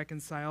will be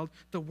reconciled.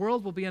 The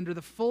world will be under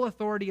the full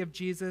authority of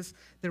Jesus.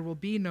 There will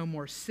be no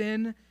more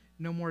sin,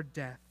 no more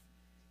death.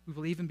 We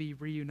will even be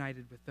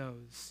reunited with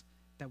those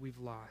that we've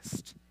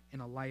lost in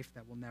a life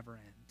that will never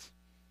end.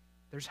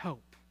 There's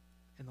hope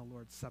in the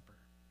Lord's Supper.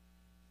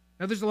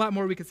 Now, there's a lot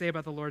more we could say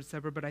about the Lord's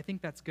Supper, but I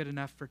think that's good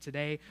enough for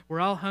today.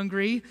 We're all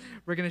hungry.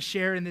 We're going to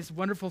share in this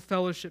wonderful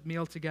fellowship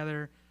meal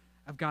together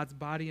of God's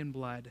body and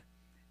blood,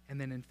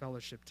 and then in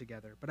fellowship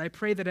together. But I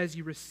pray that as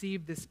you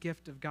receive this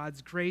gift of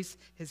God's grace,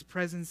 his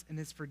presence, and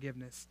his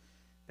forgiveness,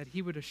 that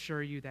he would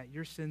assure you that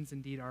your sins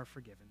indeed are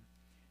forgiven,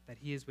 that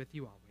he is with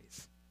you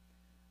always.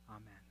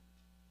 Amen.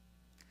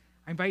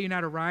 I invite you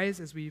now to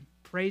rise as we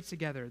pray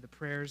together the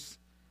prayers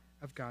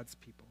of God's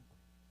people.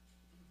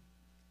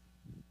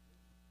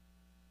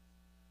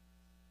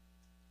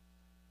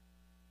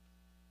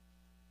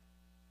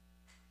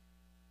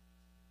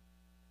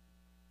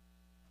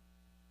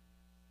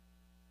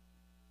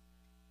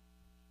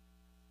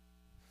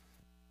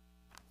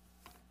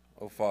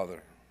 O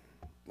Father,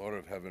 Lord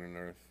of heaven and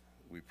earth,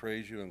 we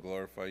praise you and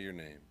glorify your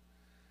name.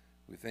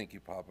 We thank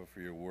you, Papa,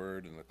 for your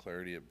word and the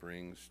clarity it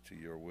brings to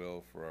your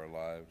will for our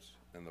lives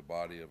and the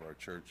body of our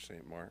church,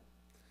 St. Mark.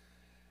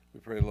 We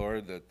pray,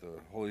 Lord, that the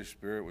Holy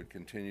Spirit would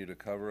continue to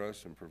cover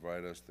us and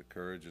provide us the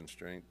courage and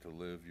strength to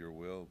live your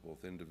will,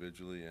 both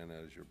individually and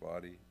as your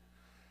body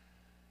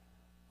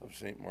of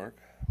St. Mark.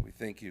 We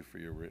thank you for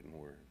your written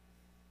word.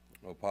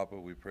 O Papa,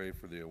 we pray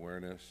for the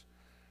awareness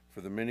for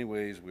the many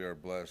ways we are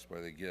blessed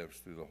by the gifts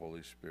through the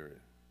Holy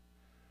Spirit.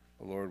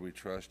 Oh Lord, we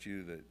trust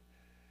you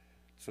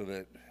so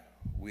that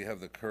we have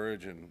the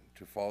courage and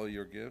to follow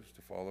your gifts,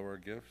 to follow our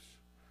gifts.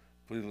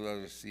 Please let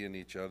us see in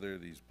each other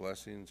these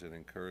blessings and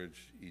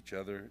encourage each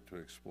other to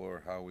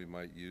explore how we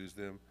might use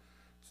them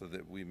so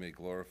that we may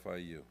glorify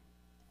you.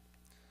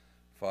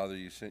 Father,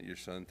 you sent your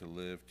Son to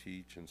live,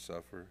 teach, and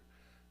suffer,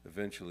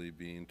 eventually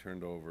being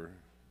turned over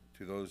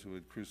to those who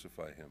would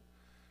crucify him,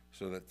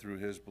 so that through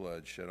his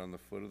blood shed on the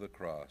foot of the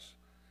cross,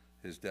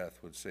 his death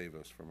would save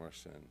us from our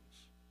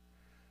sins,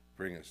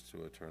 bring us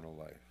to eternal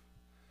life.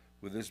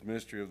 With this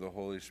mystery of the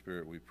Holy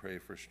Spirit, we pray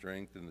for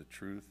strength in the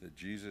truth that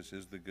Jesus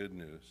is the good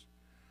news.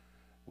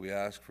 We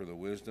ask for the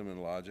wisdom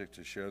and logic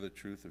to share the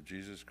truth of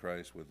Jesus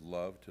Christ with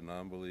love to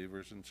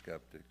non-believers and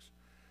skeptics,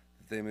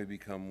 that they may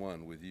become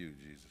one with you,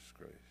 Jesus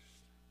Christ.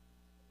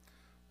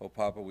 Oh,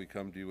 Papa, we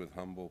come to you with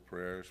humble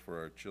prayers for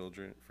our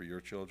children, for your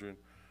children,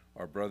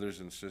 our brothers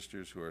and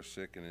sisters who are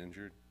sick and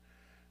injured.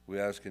 We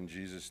ask in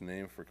Jesus'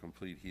 name for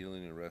complete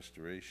healing and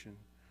restoration.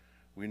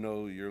 We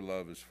know your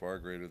love is far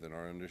greater than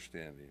our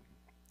understanding.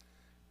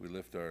 We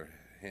lift our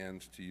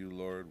hands to you,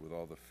 Lord, with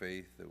all the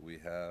faith that we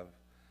have,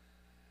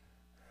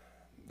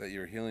 that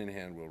your healing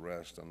hand will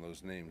rest on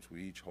those names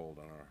we each hold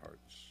on our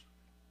hearts.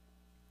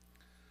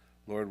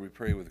 Lord, we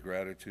pray with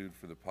gratitude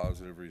for the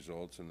positive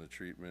results in the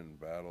treatment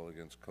and battle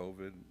against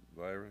COVID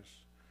virus,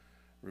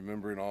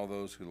 remembering all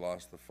those who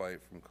lost the fight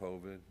from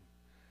COVID,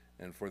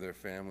 and for their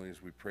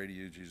families, we pray to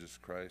you, Jesus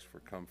Christ, for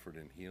comfort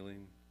and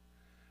healing.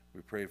 We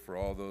pray for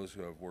all those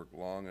who have worked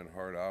long and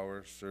hard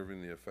hours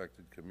serving the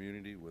affected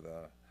community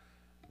without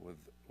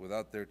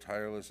their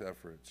tireless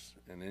efforts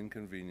and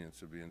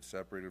inconvenience of being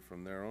separated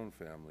from their own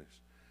families.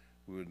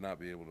 We would not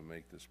be able to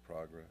make this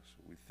progress.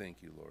 We thank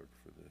you, Lord,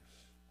 for this.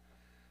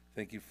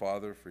 Thank you,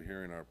 Father, for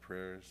hearing our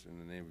prayers. In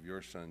the name of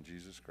your Son,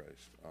 Jesus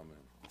Christ. Amen.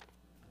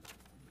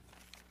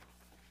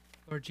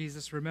 Lord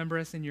Jesus, remember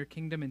us in your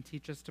kingdom and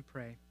teach us to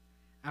pray.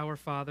 Our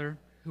Father,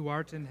 who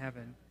art in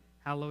heaven,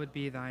 hallowed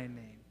be thy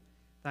name.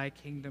 Thy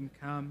kingdom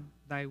come,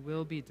 thy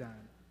will be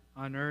done,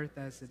 on earth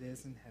as it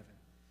is in heaven.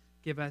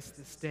 Give us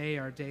this day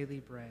our daily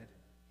bread,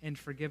 and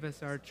forgive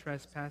us our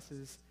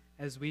trespasses,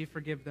 as we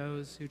forgive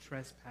those who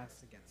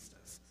trespass against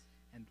us.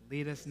 And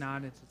lead us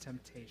not into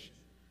temptation,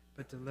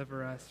 but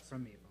deliver us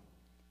from evil.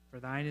 For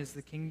thine is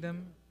the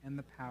kingdom, and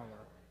the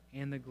power,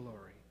 and the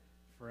glory,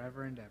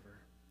 forever and ever.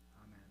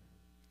 Amen.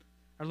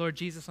 Our Lord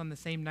Jesus, on the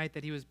same night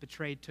that he was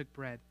betrayed, took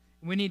bread.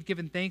 And when he had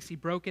given thanks, he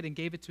broke it and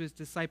gave it to his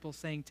disciples,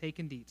 saying, "Take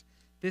and eat.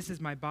 This is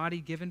my body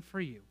given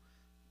for you.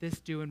 This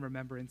do in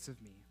remembrance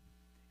of me."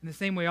 In the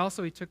same way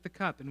also he took the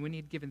cup, and when he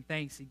had given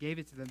thanks, he gave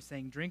it to them,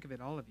 saying, "Drink of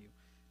it, all of you.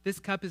 This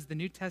cup is the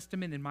New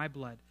Testament in my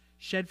blood,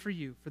 shed for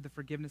you for the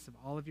forgiveness of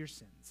all of your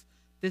sins.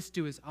 This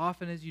do as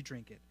often as you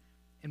drink it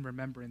in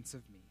remembrance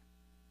of me."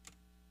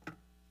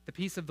 The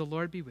peace of the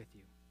Lord be with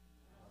you.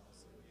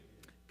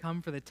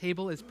 Come, for the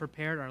table is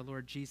prepared. Our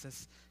Lord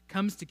Jesus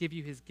comes to give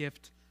you his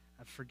gift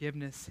of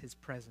forgiveness, his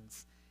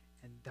presence,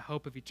 and the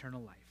hope of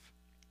eternal life.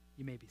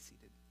 You may be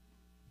seated.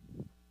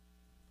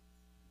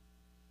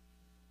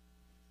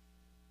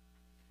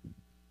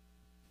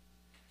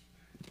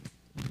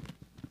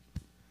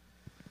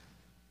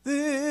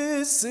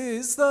 This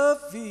is the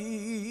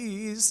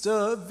feast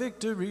of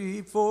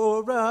victory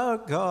for our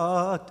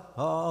God.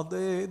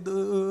 Alleluia.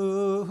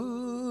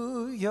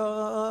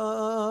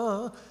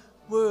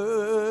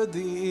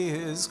 Worthy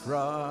is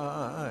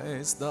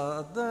Christ,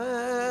 the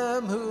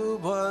Lamb who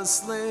was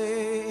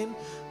slain,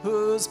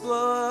 whose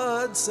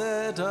blood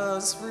set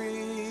us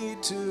free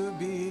to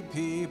be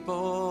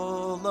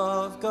people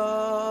of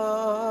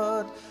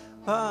God.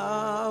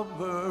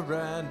 Power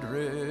and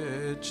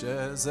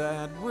riches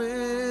and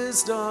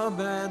wisdom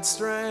and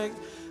strength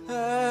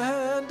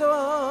and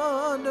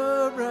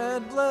honor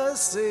and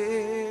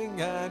blessing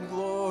and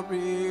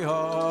glory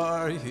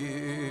are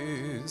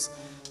his.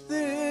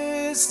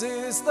 This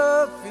is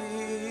the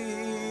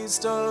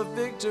feast of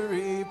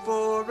victory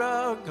for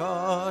our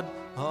God.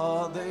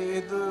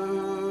 Alleluia.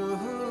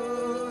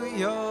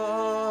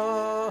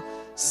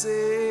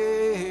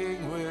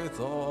 Sing with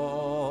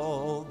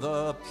all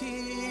the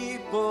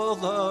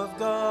people of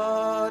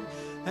God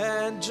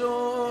and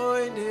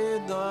join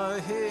in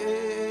the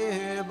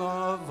hymn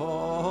of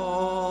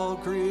all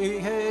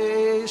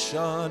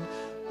creation.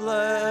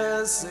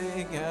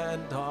 Blessing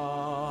and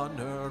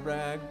honor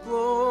and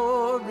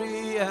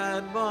glory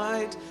and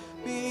might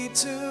be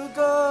to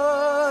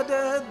God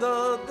and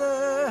the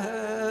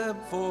Lamb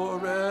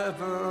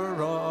forever.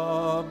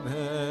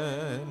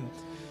 Amen.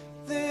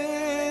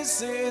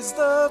 This is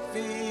the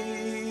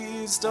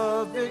feast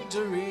of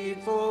victory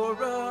for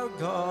our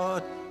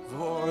God,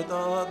 for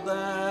the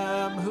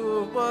Lamb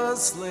who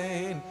was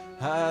slain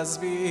has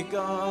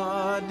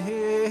begun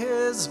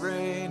his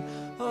reign.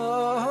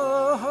 Alleluia,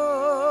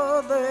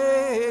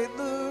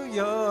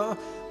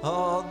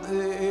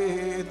 alleluia.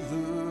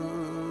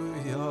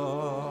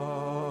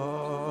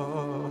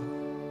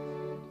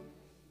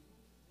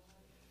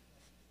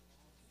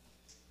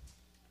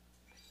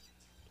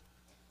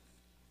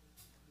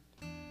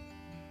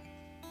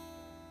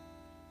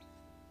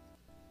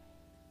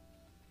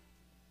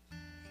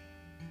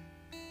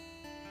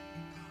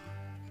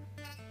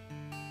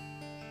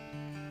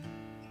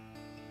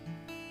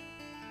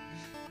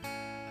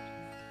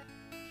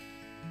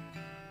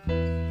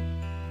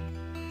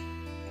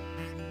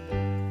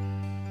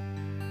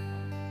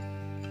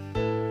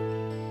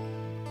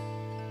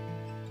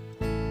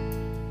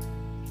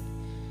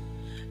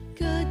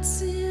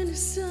 sent a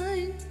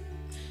son,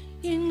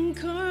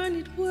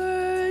 incarnate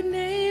word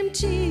named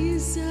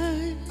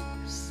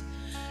Jesus,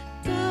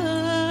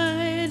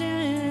 God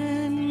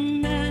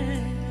and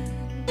man.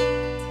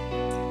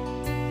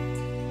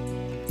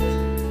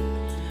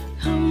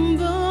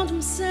 Humbled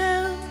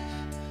himself,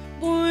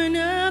 born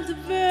of the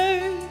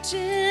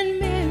Virgin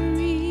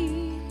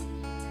Mary,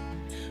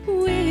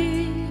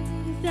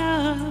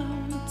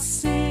 without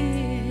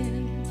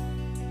sin.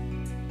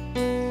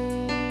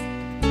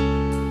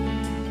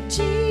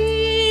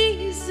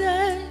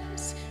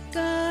 Jesus,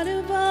 God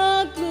of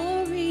all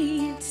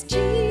glory, it's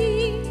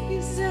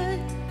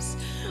Jesus.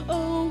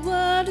 Oh,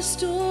 what a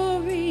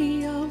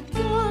story of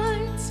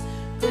God's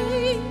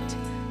great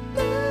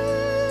mercy.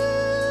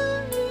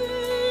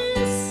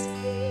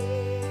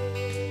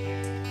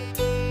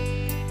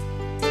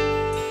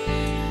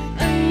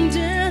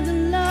 Under the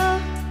law,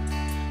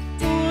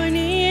 born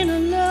in a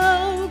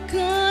low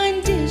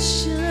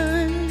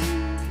condition,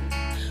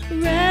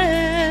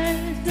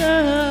 wrath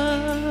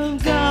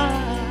of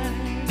God,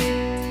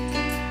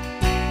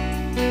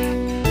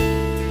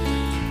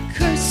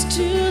 cursed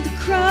to the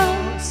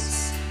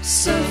cross,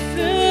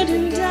 suffered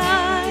and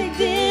died,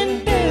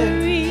 then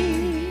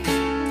buried,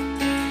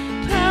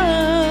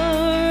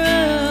 power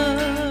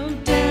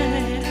of death.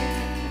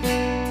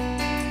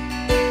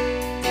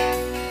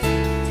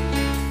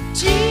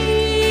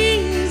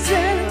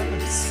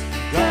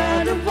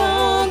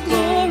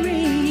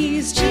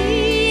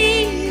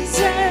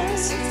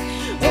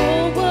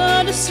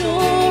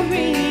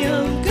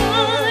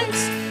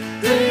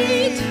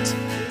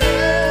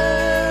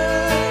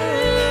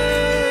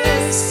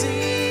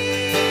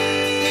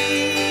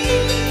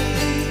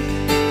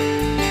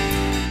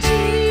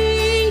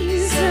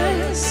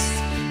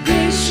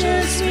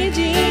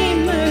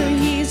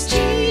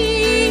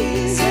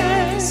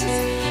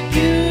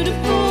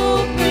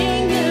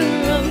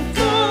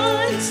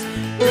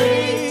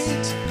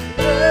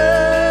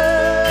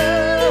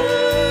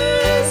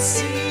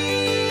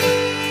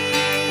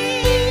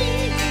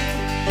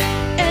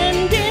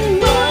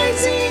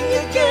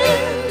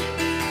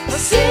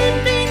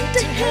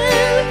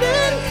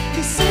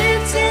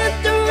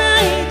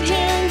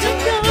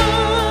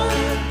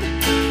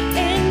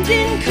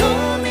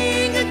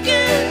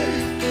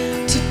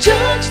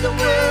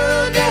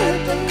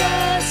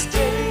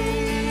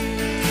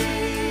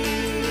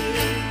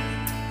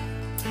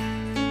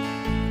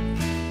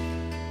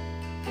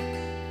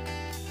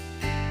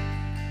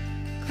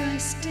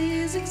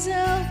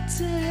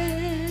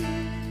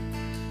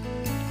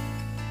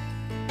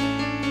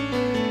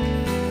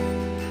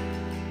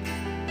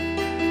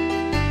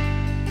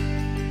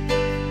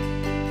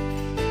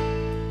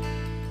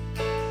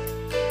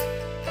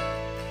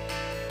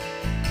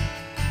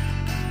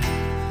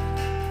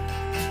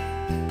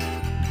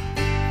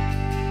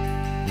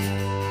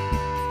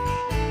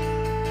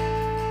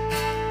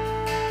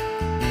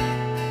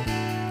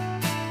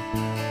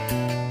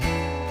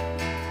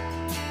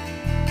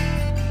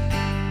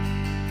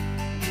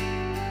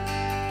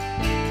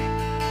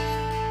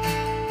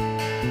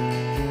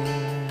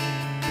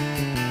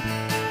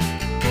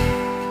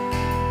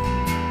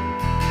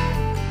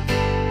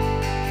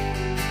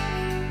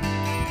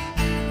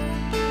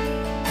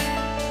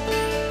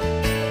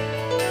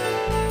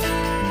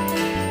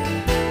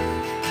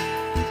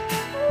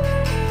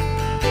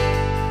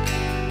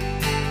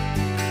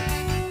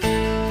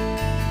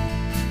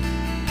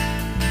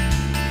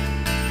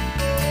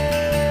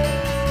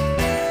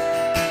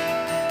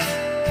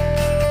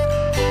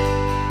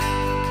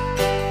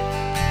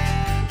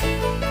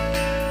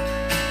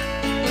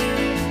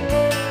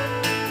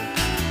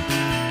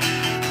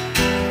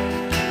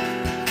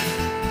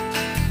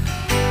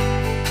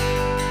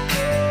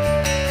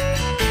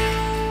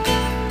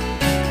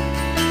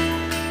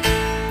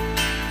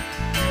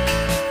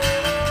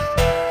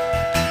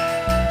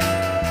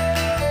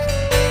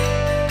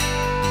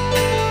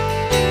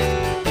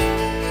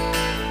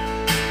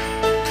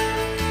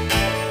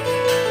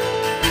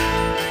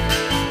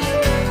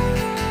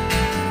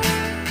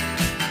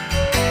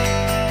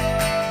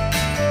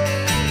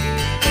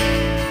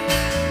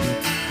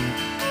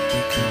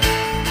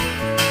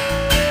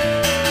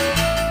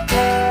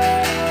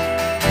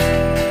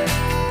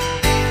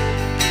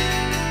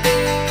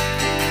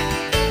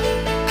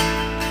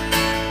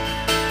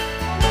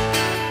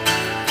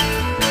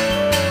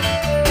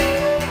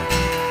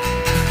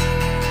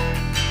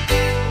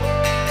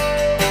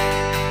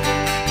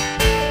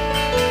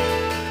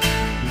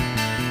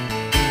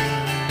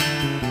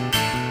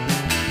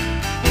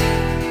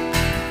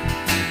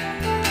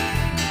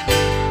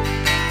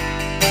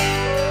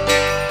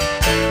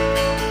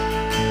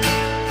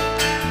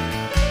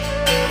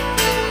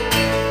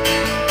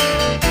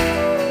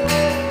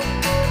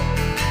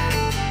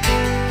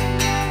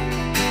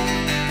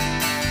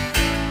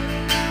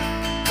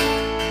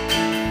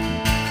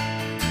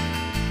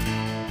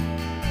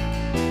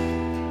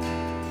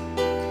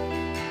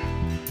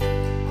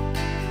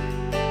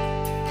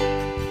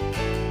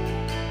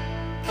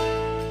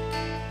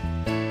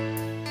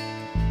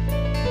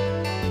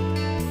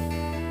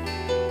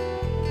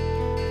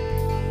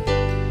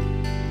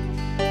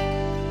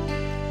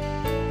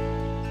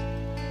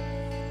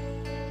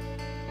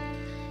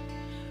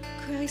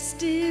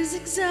 Christ is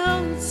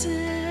exalted.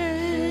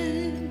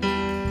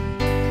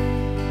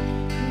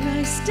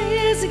 Christ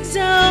is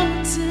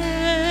exalted.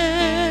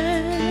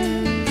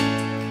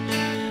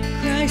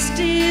 Christ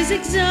is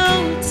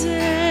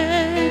exalted.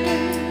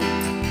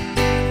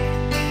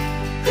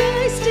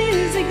 Christ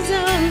is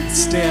exalted.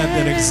 Stand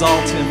and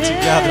exalt him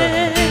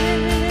together.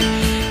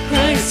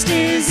 Christ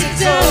is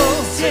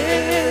exalted.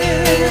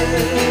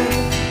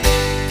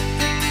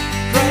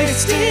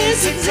 Christ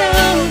is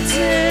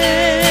exalted.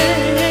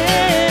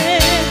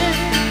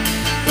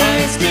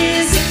 Christ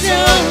is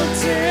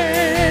exalted.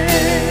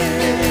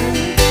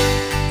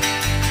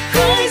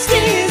 Christ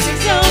is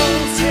exalted.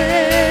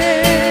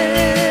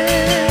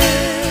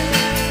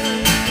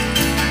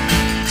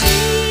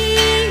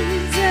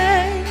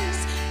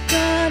 Jesus,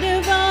 God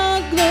of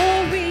all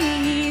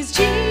glories,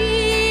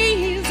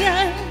 Jesus.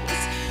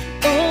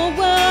 Oh,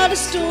 what a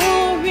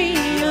story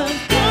of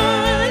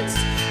God's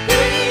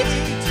great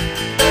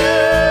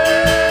mercy.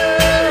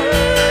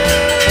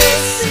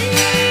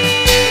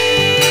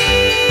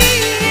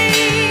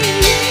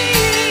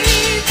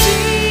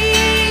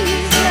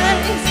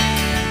 Jesus,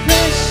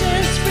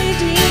 precious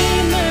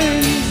Redeemer,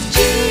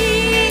 Jesus,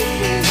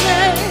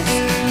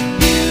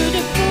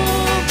 beautiful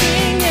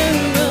bringer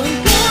of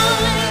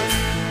God's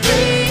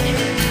great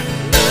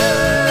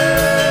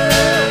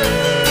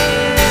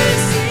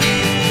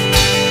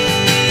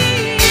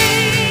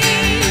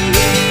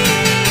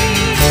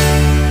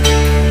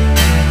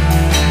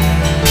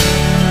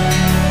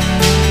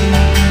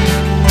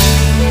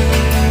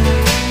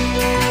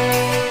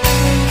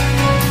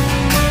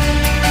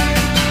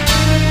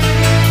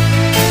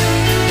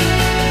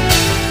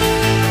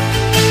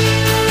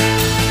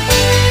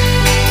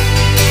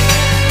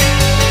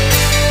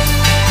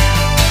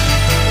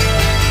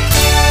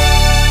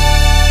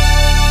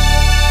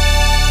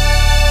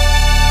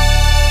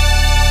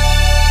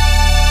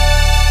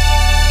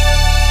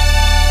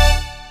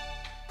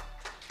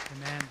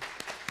Amen.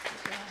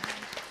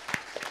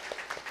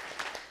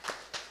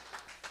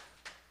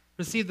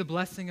 Receive the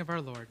blessing of our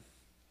Lord.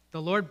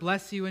 The Lord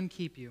bless you and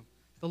keep you.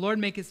 The Lord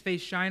make his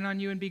face shine on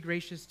you and be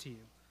gracious to you.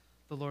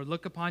 The Lord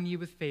look upon you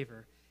with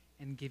favor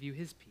and give you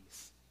his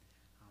peace.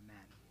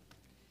 Amen.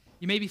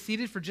 You may be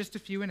seated for just a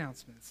few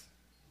announcements.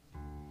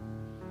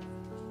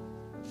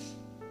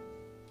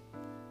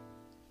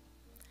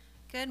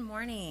 Good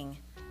morning.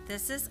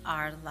 This is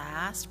our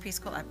last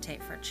preschool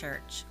update for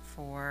church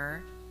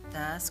for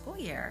the school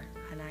year,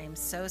 and I am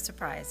so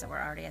surprised that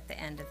we're already at the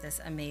end of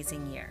this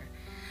amazing year.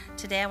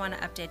 Today I want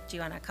to update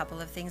you on a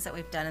couple of things that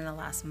we've done in the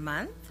last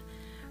month.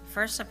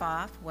 First of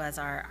all was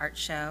our art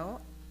show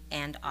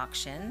and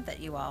auction that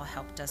you all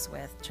helped us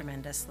with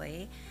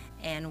tremendously,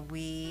 and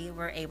we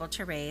were able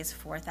to raise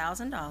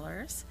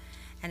 $4,000,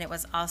 and it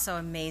was also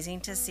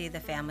amazing to see the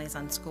families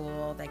on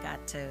school. They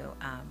got to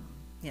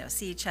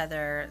see each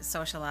other,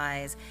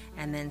 socialize,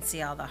 and then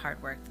see all the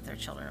hard work that their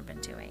children have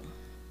been doing.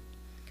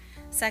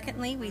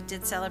 Secondly, we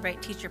did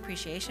celebrate Teacher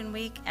Appreciation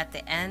Week at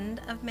the end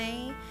of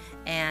May,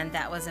 and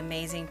that was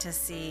amazing to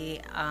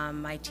see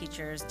my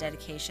teachers'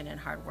 dedication and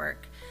hard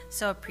work.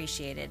 So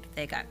appreciated.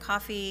 They got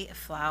coffee,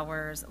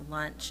 flowers,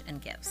 lunch,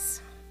 and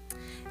gifts.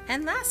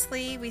 And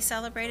lastly, we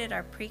celebrated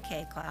our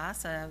pre-K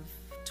class of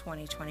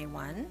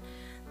 2021.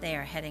 They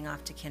are heading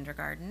off to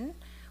kindergarten.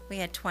 We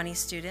had 20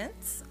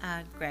 students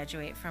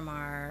graduate from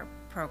our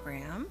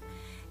program,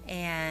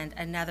 and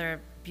another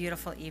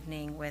beautiful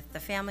evening with the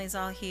families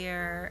all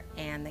here,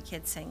 and the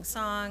kids sang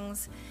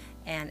songs,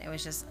 and it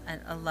was just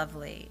a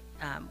lovely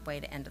way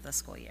to end the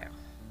school year.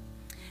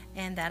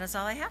 And that is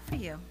all I have for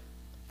you.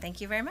 Thank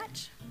you very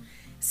much.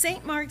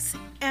 St. Mark's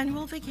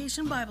Annual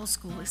Vacation Bible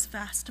School is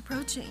fast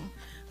approaching,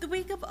 the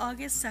week of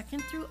August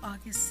 2nd through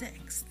August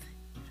 6th.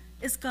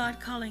 Is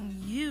God calling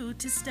you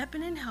to step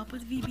in and help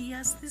with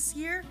VBS this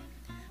year?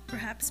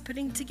 Perhaps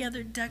putting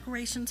together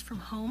decorations from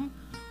home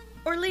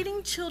or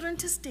leading children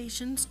to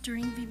stations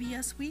during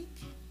VBS week?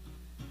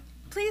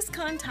 Please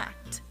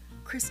contact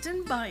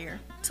Kristen Beyer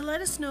to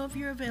let us know if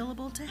you're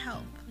available to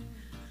help.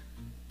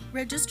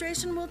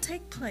 Registration will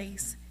take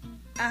place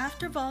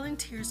after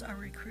volunteers are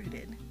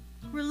recruited.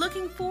 We're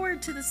looking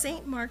forward to the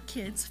St. Mark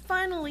kids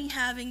finally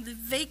having the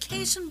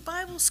Vacation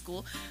Bible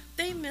School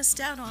they missed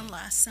out on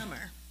last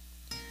summer.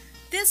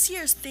 This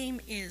year's theme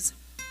is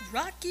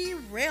Rocky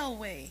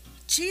Railway.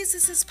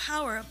 Jesus'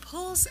 power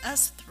pulls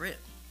us through.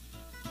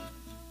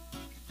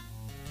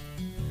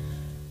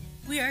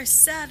 We are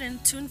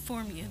saddened to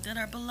inform you that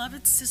our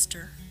beloved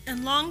sister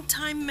and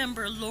longtime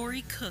member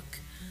Lori Cook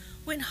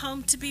went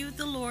home to be with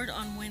the Lord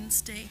on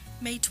Wednesday,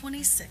 May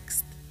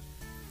 26th.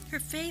 Her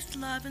faith,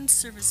 love, and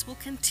service will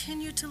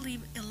continue to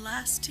leave a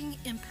lasting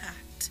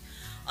impact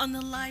on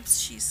the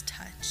lives she's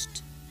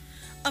touched.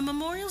 A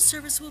memorial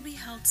service will be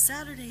held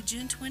Saturday,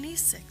 June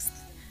 26th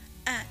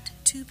at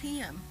 2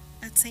 p.m.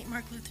 at St.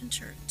 Mark Lutheran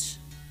Church.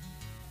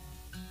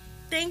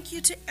 Thank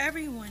you to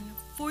everyone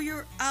for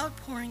your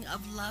outpouring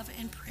of love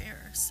and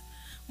prayers.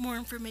 More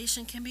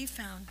information can be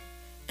found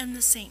in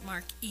the St.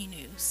 Mark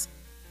e-News.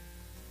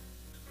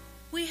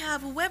 We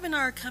have a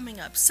webinar coming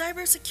up,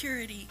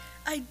 Cybersecurity,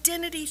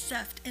 Identity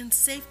Theft, and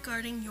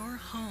Safeguarding Your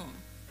Home.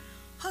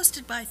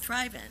 hosted by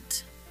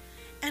Thrivent.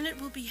 And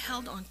it will be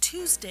held on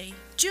Tuesday,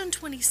 June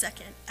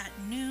 22nd at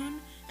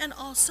noon and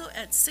also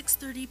at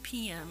 6:30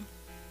 p.m.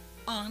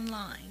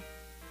 online.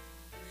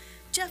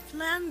 Jeff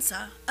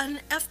Lanza,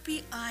 an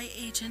FBI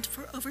agent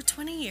for over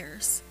 20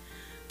 years,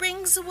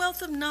 brings a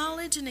wealth of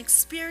knowledge and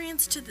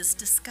experience to this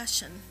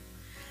discussion.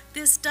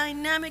 This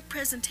dynamic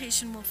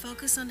presentation will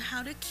focus on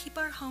how to keep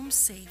our homes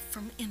safe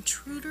from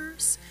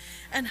intruders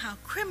and how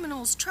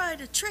criminals try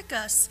to trick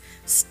us,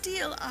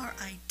 steal our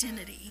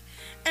identity,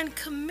 and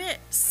commit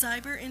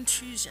cyber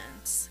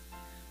intrusions.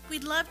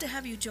 We'd love to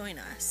have you join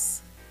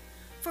us.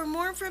 For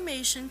more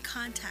information,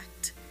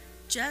 contact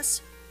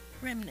Just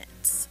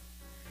Remnants,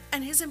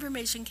 and his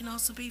information can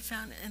also be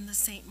found in the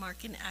St.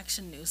 Mark in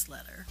Action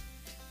newsletter.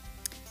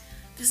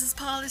 This is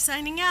Paula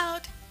signing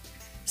out.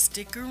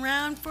 Stick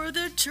around for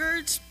the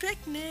church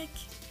picnic.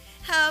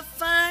 Have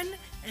fun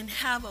and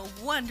have a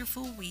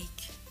wonderful week.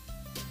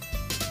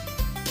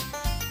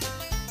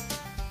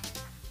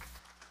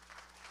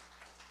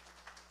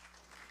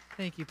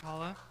 Thank you,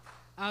 Paula.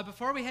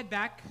 Before we head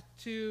back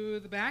to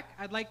the back,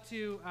 I'd like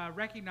to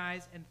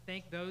recognize and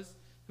thank those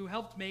who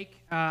helped make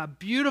a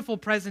beautiful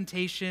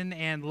presentation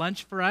and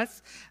lunch for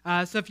us.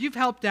 So if you've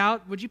helped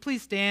out, would you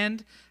please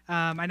stand?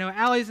 I know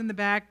Allie's in the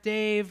back,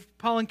 Dave,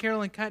 Paul and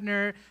Carolyn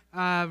Kuttner,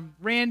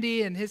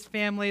 Randy and his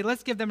family.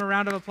 Let's give them a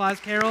round of applause.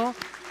 Carol,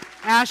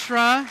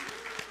 Ashra.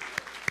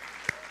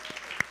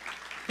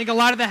 I think a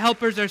lot of the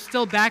helpers are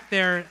still back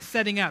there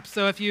setting up.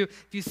 So if you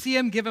see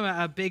them, give them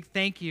a big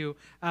thank you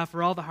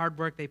for all the hard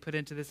work they put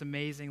into this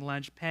amazing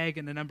lunch. Peg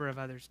and a number of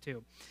others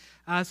too.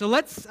 So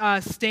let's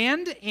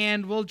stand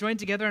and we'll join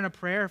together in a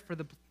prayer for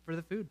the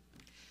food.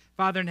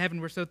 Father in heaven,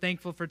 we're so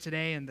thankful for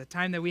today and the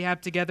time that we have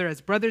together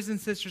as brothers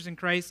and sisters in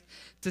Christ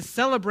to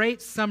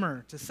celebrate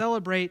summer, to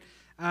celebrate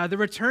the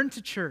return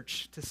to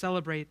church, to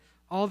celebrate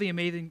all the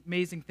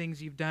amazing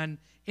things you've done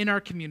in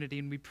our community.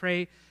 And we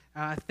pray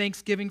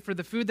thanksgiving for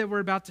the food that we're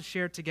about to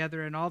share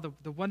together and all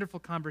the wonderful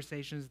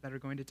conversations that are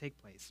going to take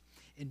place.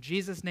 In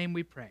Jesus' name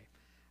we pray.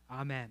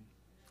 Amen.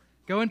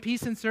 Go in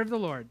peace and serve the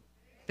Lord.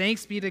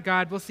 Thanks be to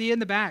God. We'll see you in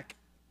the back.